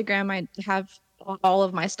Instagram, I have all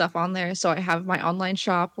of my stuff on there. So I have my online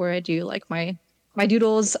shop where I do like my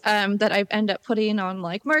doodles that I end up putting on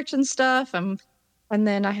like merch and stuff. And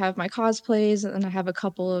then I have my cosplays, and then I have a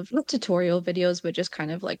couple of not tutorial videos, but just kind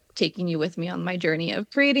of like taking you with me on my journey of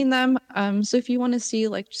creating them. So if you want to see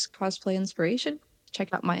like just cosplay inspiration,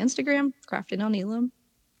 check out my Instagram, Crafting on Elam.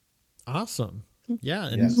 Awesome. Yeah.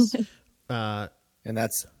 And, yes. And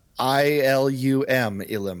that's ILUM,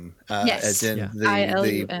 Elam. Yes. As in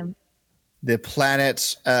ILUM. The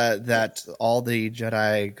planet that all the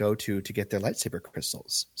Jedi go to get their lightsaber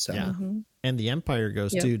crystals. So. Yeah. Mm-hmm. And the Empire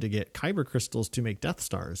goes to get kyber crystals to make Death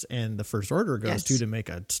Stars, and the First Order goes to make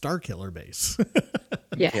a Star Killer base.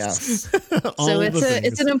 Yes. So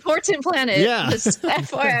it's an important planet. Yeah. Just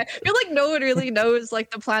FYI. I feel like no one really knows like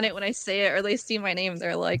the planet when I say it, or they see my name,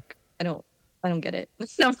 they're like, I don't get it. And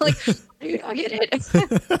I'm like, I do not get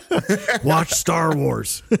it. Watch Star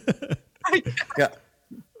Wars. Yeah.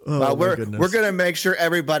 Oh, we're going to make sure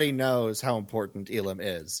everybody knows how important Elam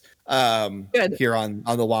is here on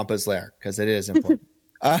the Wampa's Lair, because it is important.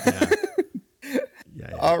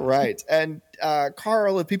 All right. And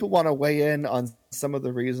Carl, if people want to weigh in on some of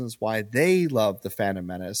the reasons why they love the Phantom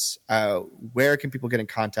Menace, where can people get in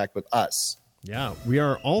contact with us? Yeah, we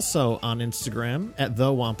are also on Instagram at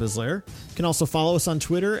The Wampa's Lair. You can also follow us on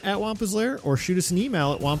Twitter at Wampa's Lair, or shoot us an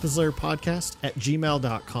email at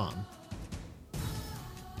wampaslairpodcast@gmail.com.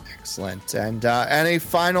 Excellent. And any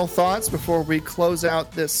final thoughts before we close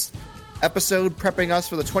out this episode, prepping us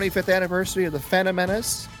for the 25th anniversary of the Phantom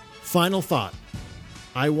Menace? Final thought.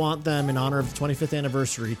 I want them, in honor of the 25th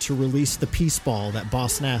anniversary, to release the peace ball that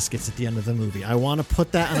Boss Nass gets at the end of the movie. I want to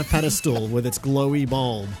put that on a pedestal with its glowy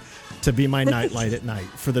bulb to be my nightlight at night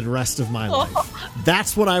for the rest of my life.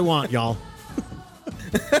 That's what I want, y'all.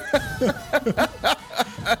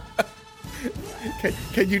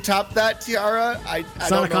 Can you top that, Tiara?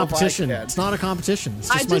 It's not a competition. It's not a competition. It's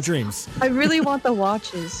just my dreams. I really want the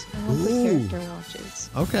watches. I want the character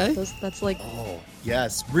watches. Okay. That's like... Oh,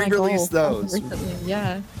 yes. Re-release those. Recently.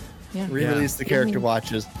 Yeah. Re-release the character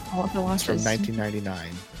watches. I want the watches. From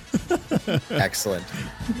 1999. Excellent.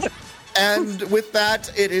 And with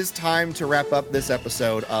that, it is time to wrap up this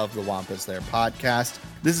episode of the Wampa's Lair podcast.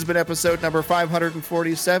 This has been episode number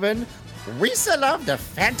 547. Wesa love the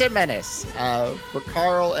Phantom Menace. For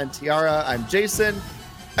Carl and Tiara, I'm Jason,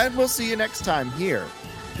 and we'll see you next time here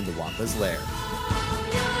in the Wampa's Lair.